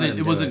just let wasn't. him It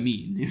do wasn't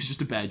mean. It was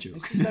just a bad joke.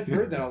 It's just I've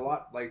heard that a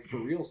lot, like for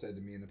real, said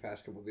to me in the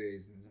past couple of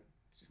days, and it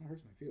kind of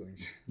hurts my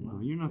feelings.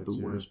 Well, you're not the That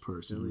you're worst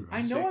person. silly. Bro.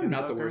 I know I'm Chicken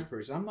not the sucker? worst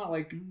person. I'm not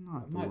like You're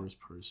not I'm the not- worst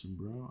person,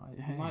 bro.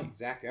 I'm not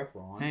Zac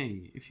Efron.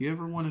 Hey, if you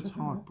ever want to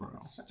talk, bro,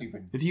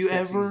 Stupid. If you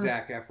sexy ever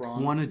Zac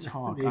Efron want to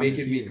talk, I'm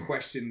making me here.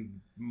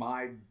 question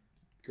my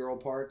girl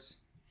parts.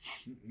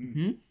 Mm-mm.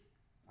 Hmm?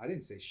 I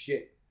didn't say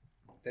shit.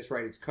 That's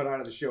right. It's cut out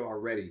of the show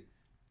already.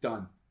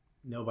 Done.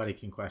 Nobody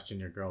can question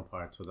your girl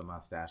parts with a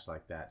mustache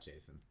like that,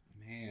 Jason.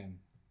 Man,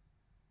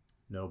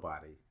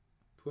 Nobody.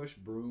 push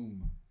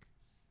broom.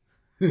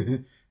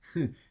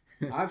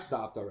 I've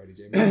stopped already,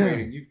 Jamie. I'm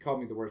waiting. You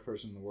called me the worst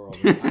person in the world.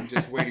 I'm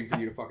just waiting for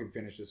you to fucking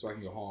finish this so I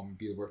can go home and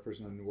be the worst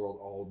person in the world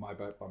all by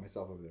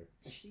myself over there.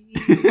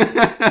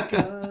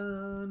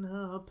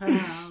 Gonna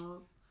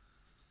pout.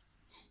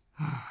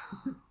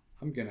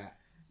 I'm gonna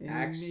And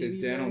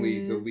accidentally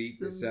maybe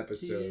delete let this some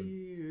episode.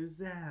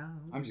 tears out.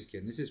 I'm just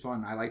kidding. This is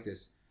fun. I like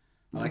this.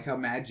 I like how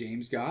mad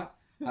James got.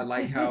 I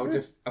like how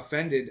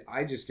offended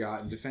I just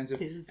got and defensive.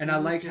 His And I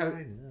like how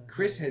vagina.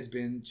 Chris has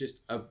been just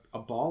a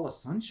ball of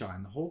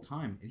sunshine the whole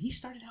time. And he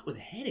started out with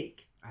a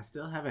headache. I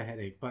still have a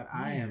headache, but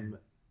I am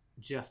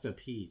just a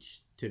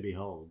peach to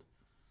behold.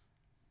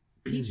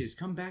 Peaches,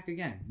 come back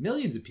again.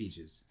 Millions of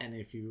peaches. And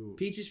if you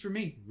Peaches for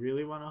me.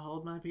 really want to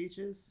hold my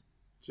peaches,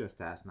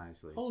 just ask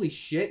nicely. Holy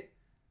shit.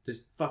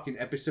 This fucking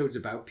episode's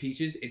about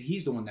peaches, and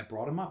he's the one that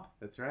brought him up.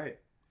 That's right.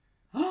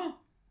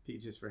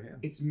 Peaches for him.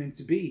 It's meant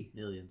to be.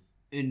 Millions.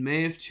 In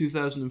May of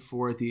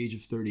 2004, at the age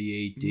of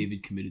 38,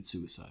 David committed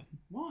suicide.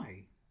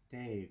 Why?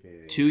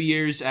 David. 2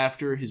 years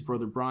after his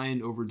brother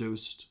Brian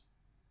overdosed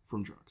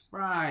from drugs.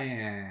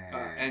 Brian.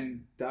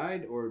 And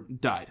died or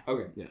Died.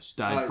 okay? Yes,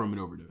 died from an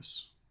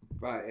overdose.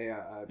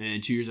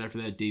 And 2 years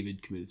after that,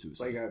 David committed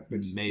suicide. But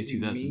in May of did he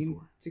mean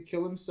 2004. to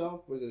kill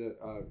himself? Was it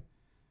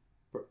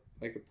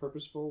a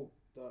purposeful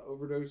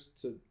overdose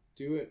to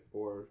do it,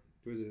 or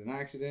was it an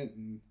accident?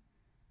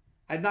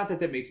 And not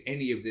that makes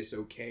any of this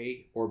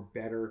okay or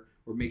better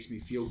or makes me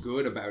feel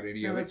good about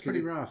any no, of it. that's 'cause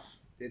pretty rough.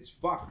 It's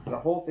fucked. The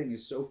whole thing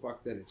is so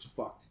fucked that it's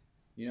fucked.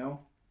 You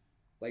know,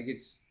 like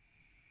it's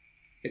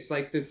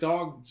like the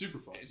dog. Super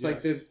fun. It's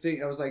like the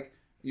thing. I was like,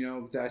 you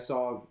know, I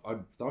saw a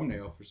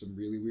thumbnail for some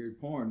really weird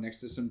porn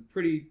next to some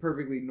pretty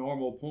perfectly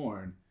normal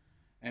porn,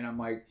 And I'm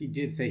like, He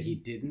did say he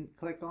didn't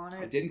click on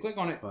I it. didn't click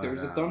on it. But, There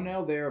was a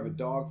thumbnail there of a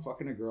dog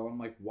fucking a girl. I'm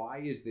like, why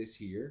is this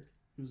here?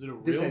 Was it a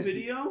This real has-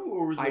 video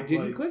or was it? I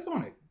didn't like, click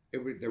on it.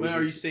 There When was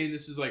are you saying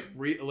this is like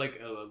like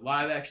a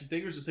live action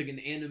thing, or is this like an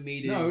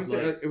animated? No,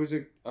 it was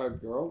like, a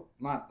girl,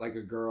 not like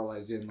a girl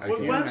as in like. what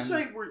a-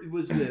 website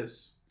was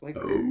this? Like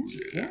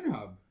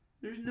Pornhub.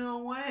 There's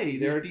no way.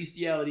 There- There's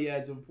bestiality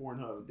ads on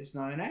Pornhub. It's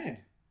not an ad.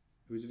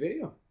 It was a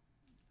video.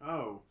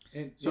 Oh,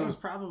 And So yeah. it was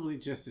probably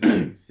just a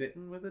chick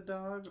sitting with a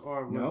dog,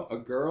 or was No, a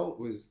girl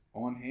was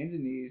on hands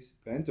and knees,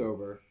 bent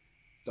over,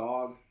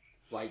 dog,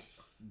 like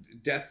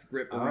death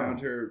grip around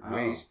her Oh,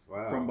 waist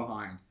wow. from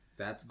behind.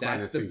 that's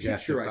That's quite a the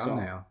suggestive picture I saw.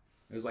 thumbnail.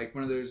 It was like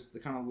one of those the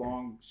kind of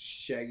long,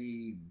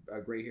 shaggy,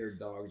 gray-haired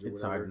dogs or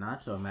It's whatever. hard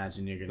not to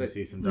imagine you're going But to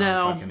see some dog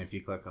now- fucking if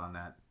you click on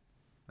that.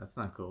 That's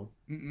not cool.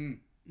 Mm-mm.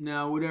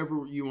 now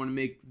whatever you want to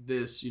make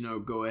this,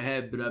 go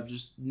ahead. But I've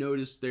just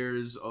noticed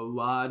there's a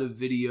lot of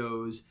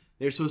videos.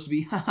 They're supposed to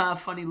be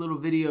funny little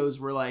videos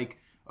where like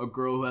a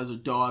girl who has a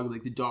dog,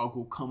 like the dog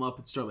will come up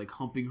and start like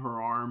humping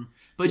her arm,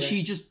 but Yeah.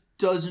 she just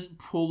doesn't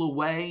pull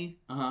away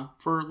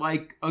for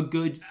like a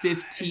good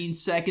 15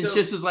 seconds, So-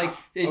 just as like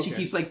and she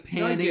okay. keeps like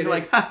No, I panning get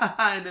like it.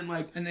 and then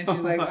like And then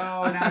she's like, "Oh,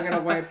 now I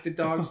gotta wipe the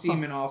dog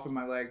semen off of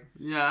my leg."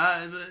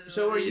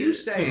 So are you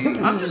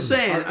saying? I'm just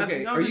saying. Okay, I've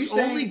are you noticed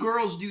saying only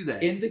girls do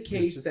that. in the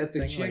case this that a the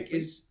thing chick lately?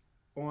 is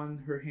on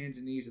her hands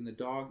and knees and the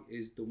dog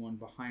is the one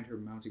behind her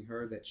mounting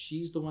her, that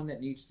she's the one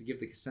that needs to give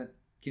the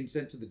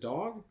consent to the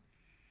dog?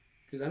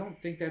 Because I don't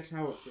think that's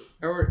how.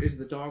 Or is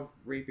the dog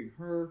raping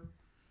her,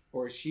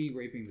 or is she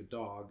raping the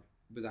dog?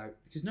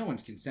 Because no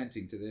one's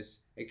consenting to this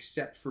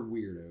except for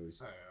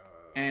weirdos,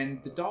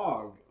 and the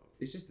dog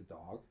is just a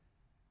dog.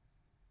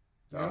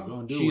 Dog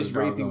gonna do She's what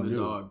dog raping gonna the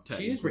do. dog. She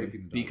is technically,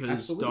 raping the dog, because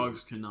absolutely.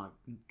 dogs cannot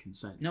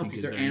consent. No, because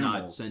because they're not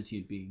animals.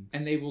 sentient beings.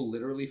 And they will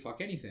literally fuck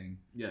anything.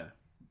 Yeah,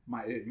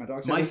 My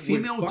dog. My would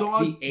female fuck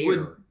dog the air.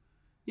 would-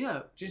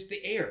 yeah. Just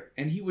the air,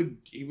 and he'd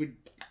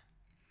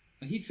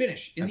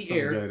finish in That's the some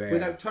good air air.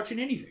 without touching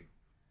anything.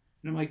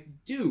 And I'm like,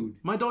 dude,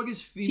 My dog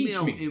is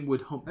female me. and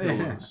would hump Yeah.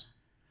 pillows.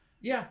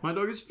 yeah. My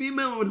dog is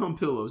female and would hump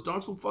pillows.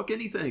 Dogs will fuck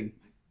anything.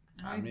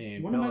 I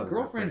mean, one of my pillows are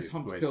girlfriends pretty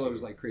humped squishy.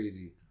 pillows like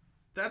crazy.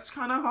 That's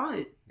kind of hot.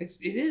 It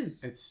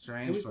is. It's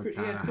strange, It was but pretty-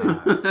 kind yeah, it's of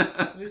good.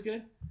 hot. It was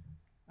good.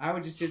 I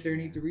would just sit there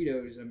and eat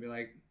Doritos and be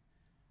like,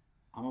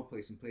 I'm gonna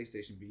play some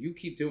PlayStation, but you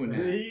keep doing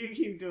that You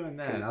keep doing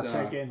that. 'Cause, I'll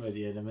check in with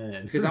you in a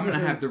minute. because I'm gonna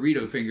have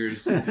Dorito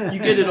fingers. You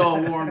get it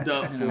all warmed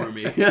up for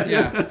me.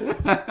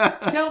 Yeah.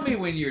 Tell me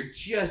when you're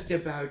just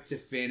about to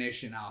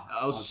finish, and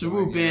I'll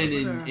swoop join you.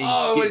 in and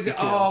Oh, get the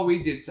kill.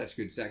 we did such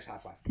good sex. High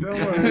five. Don't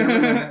worry, I'm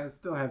gonna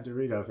still have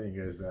Dorito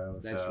fingers though.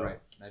 That's so right.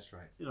 That's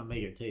right. It'll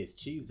make it taste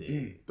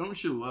cheesy.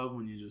 Don't you love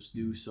when you just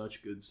do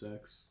such good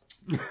sex?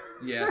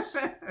 Yes,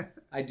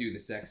 I do the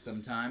sex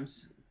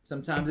sometimes.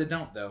 Sometimes I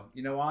don't, though.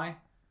 You know why?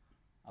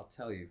 I'll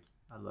tell you.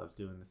 I love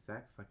doing the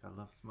sex like I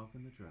love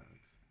smoking the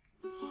drugs.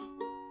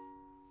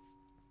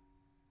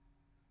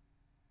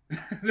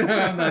 No,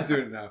 I'm not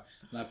doing it now.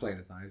 I'm not playing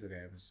the song. It's okay.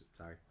 I'm just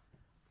sorry.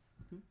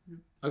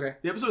 Okay.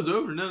 The episode's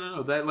over.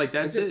 No. That's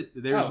That's it.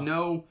 it. There's Oh.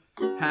 no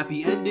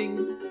happy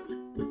ending.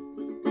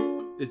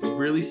 It's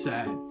really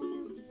sad.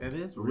 It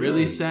is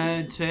Really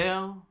sad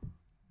tale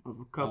of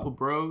a couple Oh.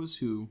 bros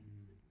who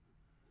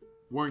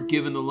weren't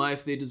given the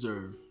life they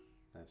deserve.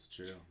 That's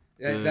true.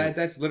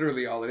 That's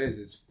literally all it is.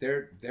 Is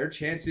their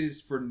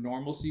chances for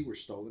normalcy were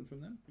stolen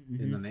from them.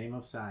 In the name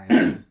of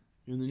science.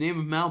 In the name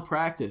of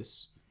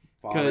malpractice.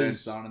 Father and 'Cause-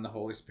 Son and the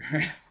Holy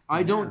Spirit.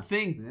 I don't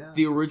think yeah.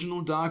 the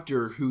original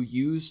doctor who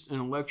used an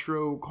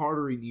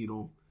electrocautery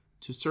needle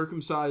to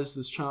circumcise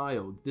this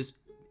child, this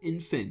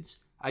infant,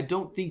 I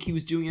don't think he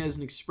was doing it as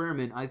an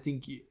experiment. I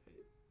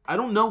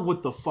don't know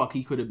what the fuck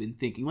he could have been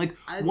thinking. Like,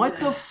 what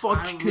the fuck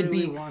I could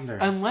really be... wonder.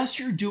 Unless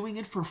you're doing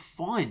it for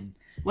fun.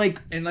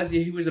 Like, Unless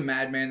he was a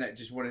madman that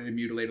just wanted to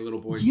mutilate a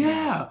little boy's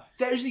yeah,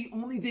 that is the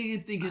only thing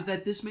I think is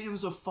that this man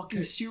was a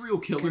fucking serial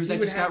killer 'cause he that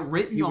would just got have-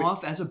 written he would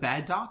off as a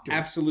bad doctor.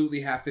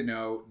 absolutely have to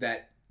know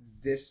that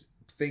this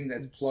thing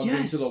that's plugged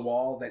Yes. into the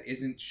wall that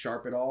isn't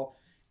sharp at all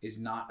is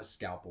not a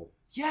scalpel.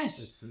 Yes,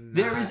 It's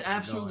there is not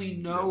absolutely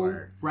going to no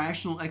work.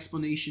 rational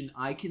explanation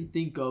I can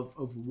think of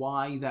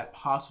why that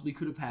possibly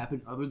could have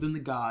happened other than the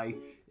guy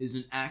is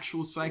an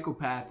actual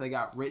psychopath that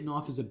got written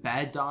off as a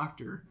bad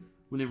doctor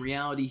when in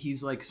reality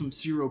he's like some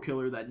serial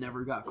killer that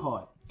never got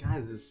caught.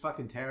 Guys, it's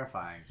fucking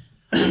terrifying.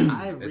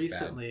 I It's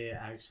recently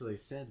actually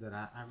said that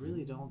I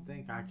really don't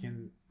think I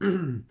can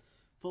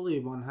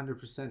fully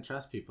 100%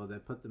 trust people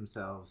that put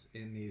themselves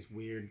in these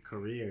weird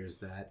careers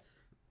that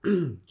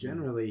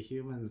generally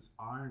humans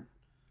aren't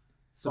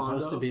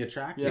supposed to be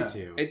attracted Yeah.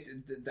 to.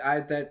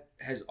 That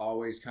has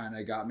always kind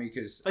of got me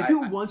because Like,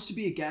 who wants to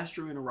be a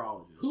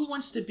gastroenterologist? who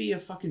wants to be a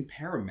fucking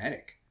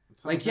paramedic?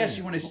 That's what I'm Like, yes, saying.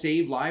 you want to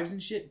save lives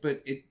and shit,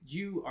 but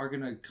you are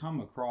gonna come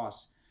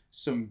across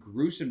some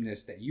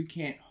gruesomeness that you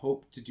can't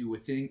hope to do a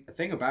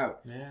thing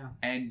about. Yeah.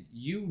 And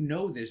you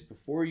know this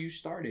before you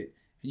start it,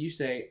 and you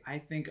say, I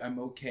think I'm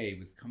okay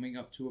with coming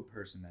up to a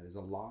person that is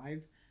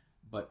alive,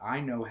 but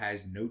I know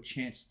has no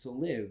chance to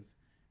live,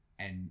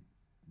 and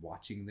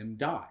watching them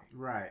die.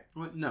 Right.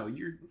 Well, no,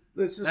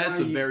 That's that's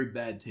a very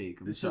bad take.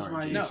 I'm This is sorry.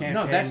 why you Jason.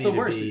 No, can't that's pay the me to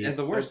worst. be-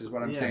 The worst is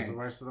what I'm yeah, saying. The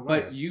worst of the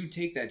worst. But you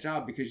take that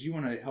job because you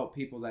want to help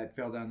people that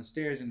fell down the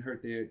stairs and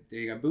hurt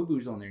they got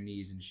boo-boos on their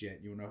knees and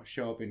shit. You want to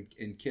show up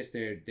and kiss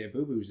their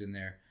boo-boos in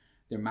their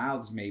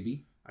mouths,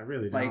 maybe. I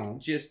really Like, don't.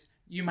 just,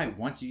 you might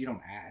want to, you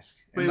don't ask.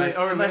 Wait,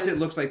 Unless it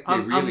looks like they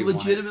I'm really want it.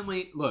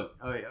 legitimately look.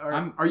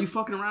 Are you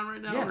fucking around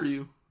right now? Yes. Or are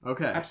you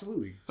okay?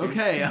 Absolutely.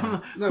 Okay,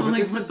 I'm but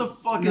like, this what is- the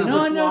fuck no, is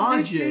none this of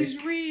logic? This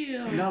is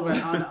real. No,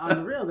 but on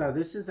the real though,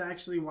 this is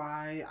actually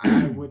why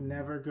I would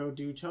never go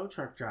do tow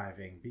truck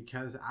driving,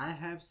 because I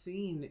have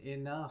seen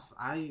enough.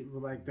 I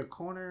like the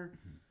corner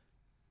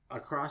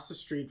across the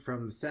street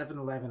from the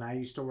 7-Eleven I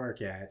used to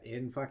work at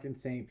in fucking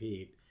St.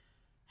 Pete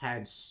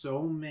had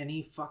so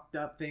many fucked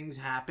up things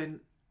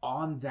happen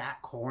on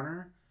that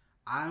corner.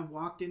 I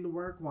walked into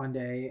work one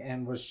day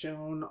and was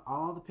shown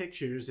all the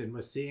pictures and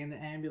was seeing the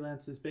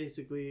ambulances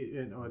basically,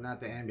 or not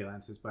the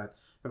ambulances, but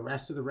the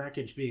rest of the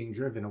wreckage being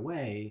driven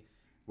away.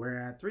 Where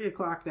at 3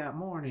 o'clock that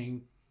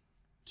morning,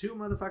 2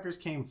 motherfuckers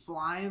came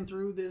flying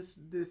through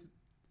this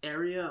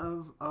area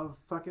of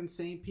fucking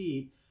St.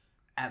 Pete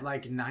at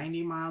like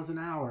 90 miles an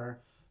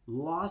hour,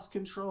 lost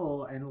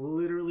control, and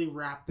literally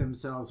wrapped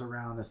themselves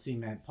around a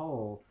cement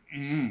pole.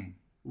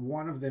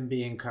 One of them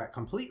being cut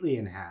completely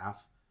in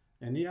half,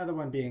 and the other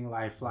one being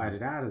life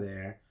flighted out of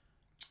there,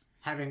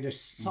 having to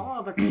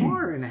saw the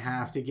car in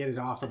half to get it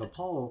off of the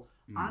pole.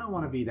 I don't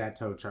want to be that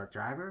tow truck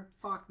driver.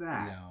 Fuck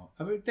that. No.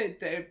 I mean,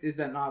 is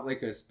that not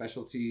like a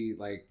specialty,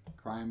 like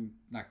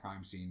not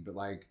crime scene, but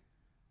like,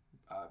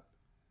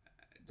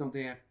 don't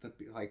they have to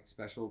be like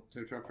special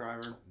tow truck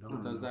driver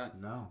that does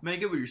that? No. I mean, I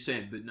get what you're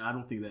saying, but no, I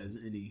don't think that has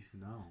any.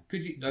 No.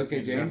 Could you, It's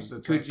okay, James, just the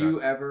tow could you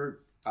truck. ever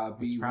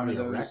be It's one of probably a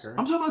those? wrecker.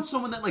 I'm talking about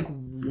someone that like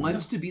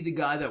wants to be the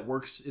guy that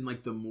works in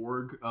like the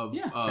morgue of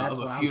Yeah, of that's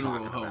a what I'm funeral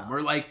talking home, about.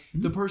 or like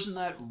the person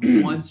that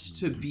wants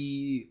to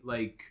be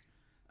like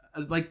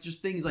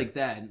just things like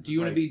that. Do you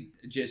want Like, to be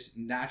just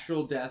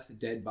natural death,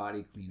 dead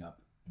body cleanup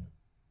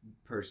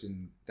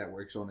person that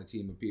works on a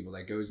team of people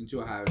that goes into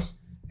a house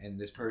and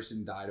this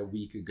person died a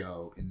week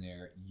ago in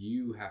there?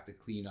 You have to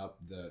clean up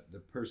the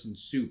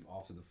person's soup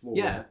off of the floor.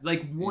 Yeah,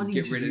 like wanting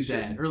get to rid do of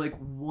shit. that, or like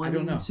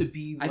wanting know. to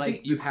be I like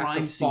think you the have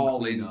crime to scene fall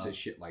cleanup. into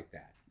shit like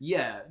that.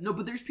 Yeah, no,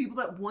 but there's people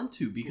that want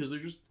to because they're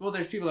just. Well,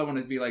 there's people that want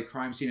to be like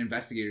crime scene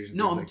investigators. And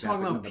No, things I'm like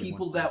talking that, but about nobody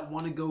people wants to. that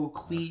want to go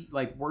clean,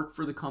 like work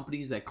for the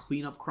companies that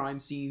clean up crime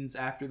scenes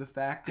after the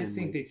fact. I and,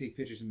 think like, they take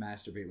pictures and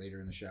masturbate later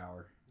in the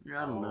shower.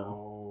 I don't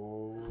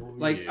know.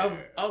 Like yeah.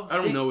 of I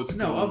don't know what's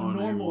going of on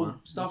normal anymore.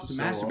 stuff to This is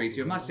so masturbate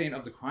to. I'm not awful. saying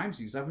of the crime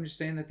scene stuff. I'm just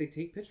saying that they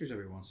take pictures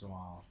every once in a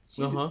while.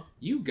 Uh huh.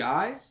 You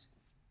guys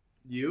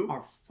You?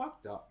 are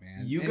fucked up,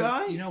 man. You And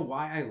guy? You know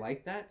why I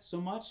like that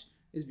so much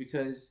is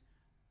because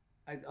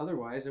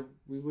otherwise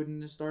we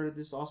wouldn't have started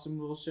this awesome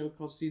little show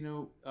called See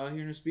No,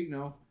 Hear No, Speak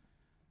No.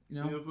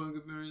 You know? You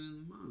fucking buried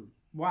in the moon.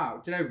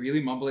 Wow, did I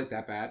really mumble it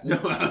that bad? No,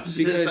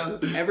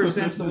 Because ever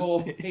since the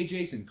whole, Saying. hey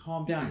Jason,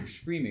 calm down, you're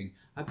screaming,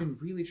 I've been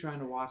really trying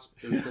to watch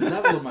the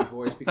level of my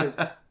voice because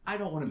I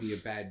don't want to be a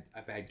bad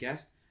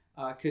guest.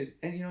 Because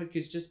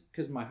just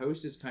because my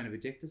host is kind of a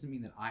dick doesn't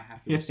mean that I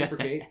have to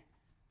reciprocate.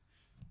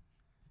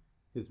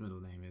 His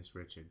middle name is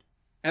Richard.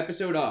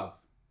 Episode of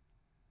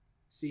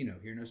See No,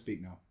 Hear No,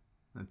 Speak No.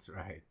 That's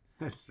right.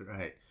 That's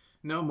right.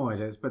 No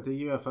moitas, but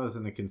the UFOs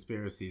and the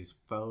conspiracies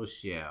faux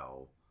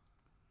show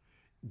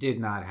did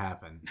not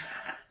happen.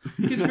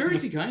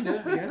 Conspiracy, kind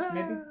of, I guess,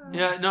 maybe.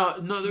 Yeah,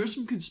 no, there's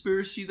some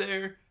conspiracy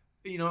there.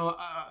 You know,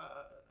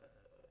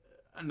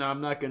 no,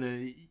 I'm not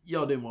gonna.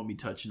 Y'all didn't want me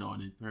touching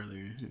on it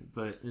earlier,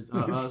 but it's.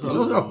 I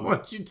still don't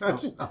want you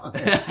touching on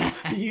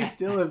it. You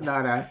still have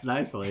not asked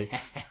nicely.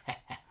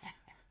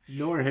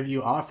 Nor have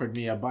you offered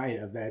me a bite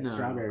of that No,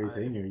 strawberry I-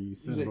 zinger you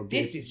son He's of a like,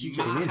 "This bitch is you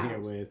my came in here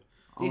house." with.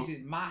 This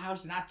is my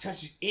house, and I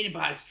touch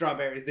anybody's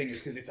strawberry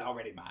thingers because it's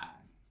already mine.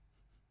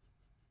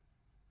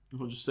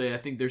 I'll just say I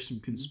think there's some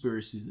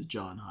conspiracies at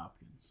John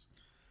Hopkins.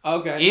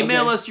 Okay.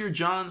 Email okay. us your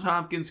Johns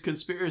Hopkins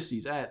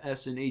conspiracies at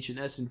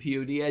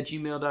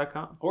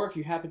snhnspod@gmail.com. Or if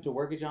you happen to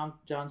work at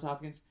Johns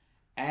Hopkins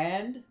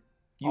and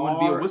You want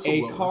to be a are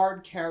whistleblower.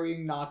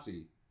 card-carrying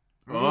Nazi,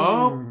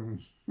 Oh,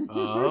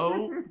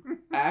 oh.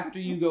 after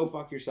you go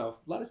fuck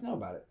yourself, let us know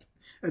about it.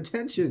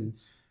 Attention,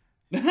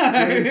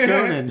 James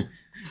Conan.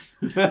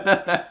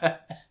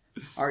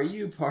 Are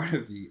you part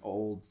of the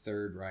old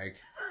Third Reich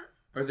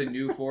or the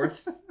new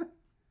Fourth?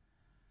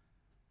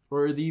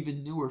 Or the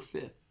even newer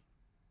fifth.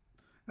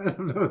 I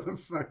don't know what the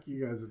fuck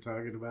you guys are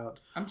talking about.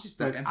 I'm just.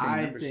 But I'm saying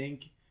I numbers.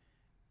 think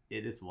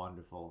it is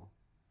wonderful.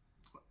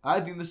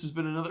 I think this has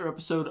been another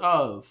episode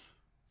of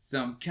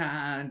Some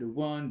kind of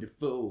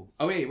wonderful.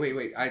 Oh wait!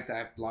 I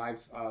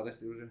live. Let's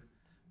do it.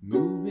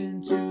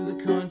 Moving to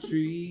the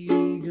country,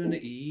 gonna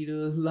eat a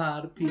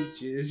lot of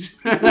peaches.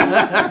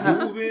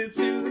 Moving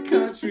to the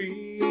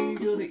country,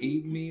 gonna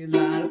eat me a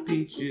lot of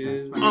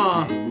peaches.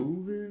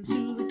 Moving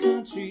to the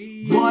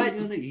country, What?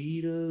 gonna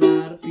eat a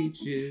lot of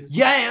peaches.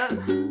 Yeah.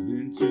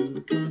 Moving to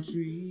the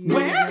country,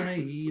 Where? gonna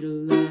eat a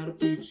lot of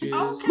peaches.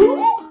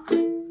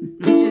 Okay.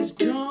 Peaches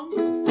come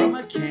from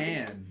a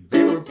can.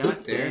 They were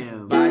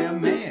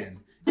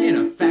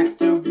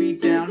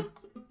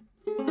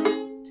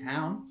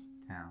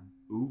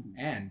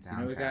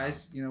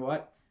guys, you know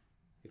what?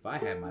 If I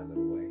had my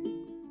little way,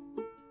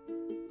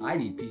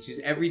 I'd eat peaches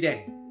every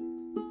day.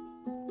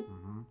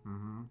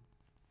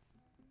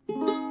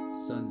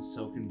 Sun's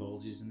soaking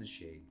bulges in the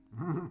shade.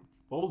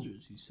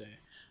 Bulgers, you say?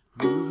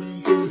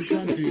 Moving to the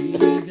country,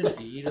 gonna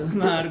eat a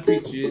lot of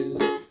peaches.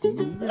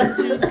 Moving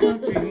to the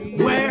country,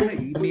 Where? gonna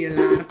eat me a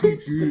lot of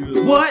peaches.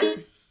 What?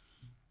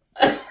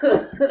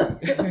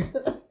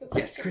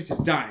 Yes, Chris is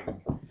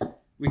dying.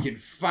 We can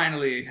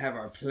finally have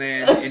our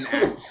plan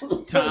enact.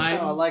 Time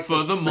Oh, I like for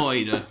this. the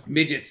moida.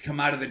 Midgets, come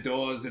out of the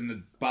doors and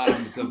the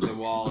bottoms of the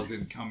walls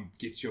and come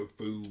get your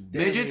food.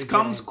 Midgets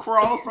comes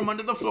crawl from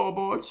under the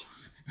floorboards.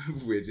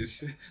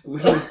 Widgets.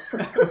 Little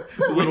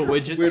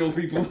widgets. Whittle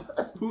people.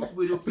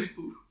 Little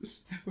people.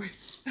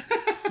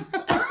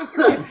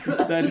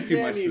 That's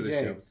too much Damn you, for the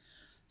show. James.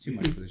 Too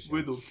much for the show.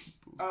 Little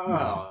people.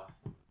 Oh.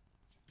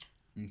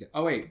 Okay.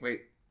 Oh, wait.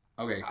 Okay.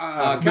 Moving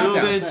Countdown.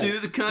 Moving to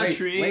the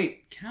country.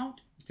 Wait.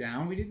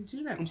 Countdown. We didn't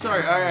do that. I'm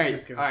sorry. All I was right.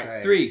 just All gonna right.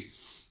 say. 3.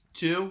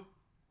 2.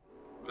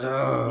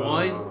 Oh.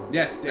 1.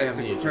 Yes, that's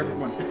Damn a you, perfect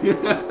James. one.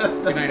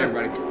 Good night,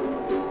 everybody.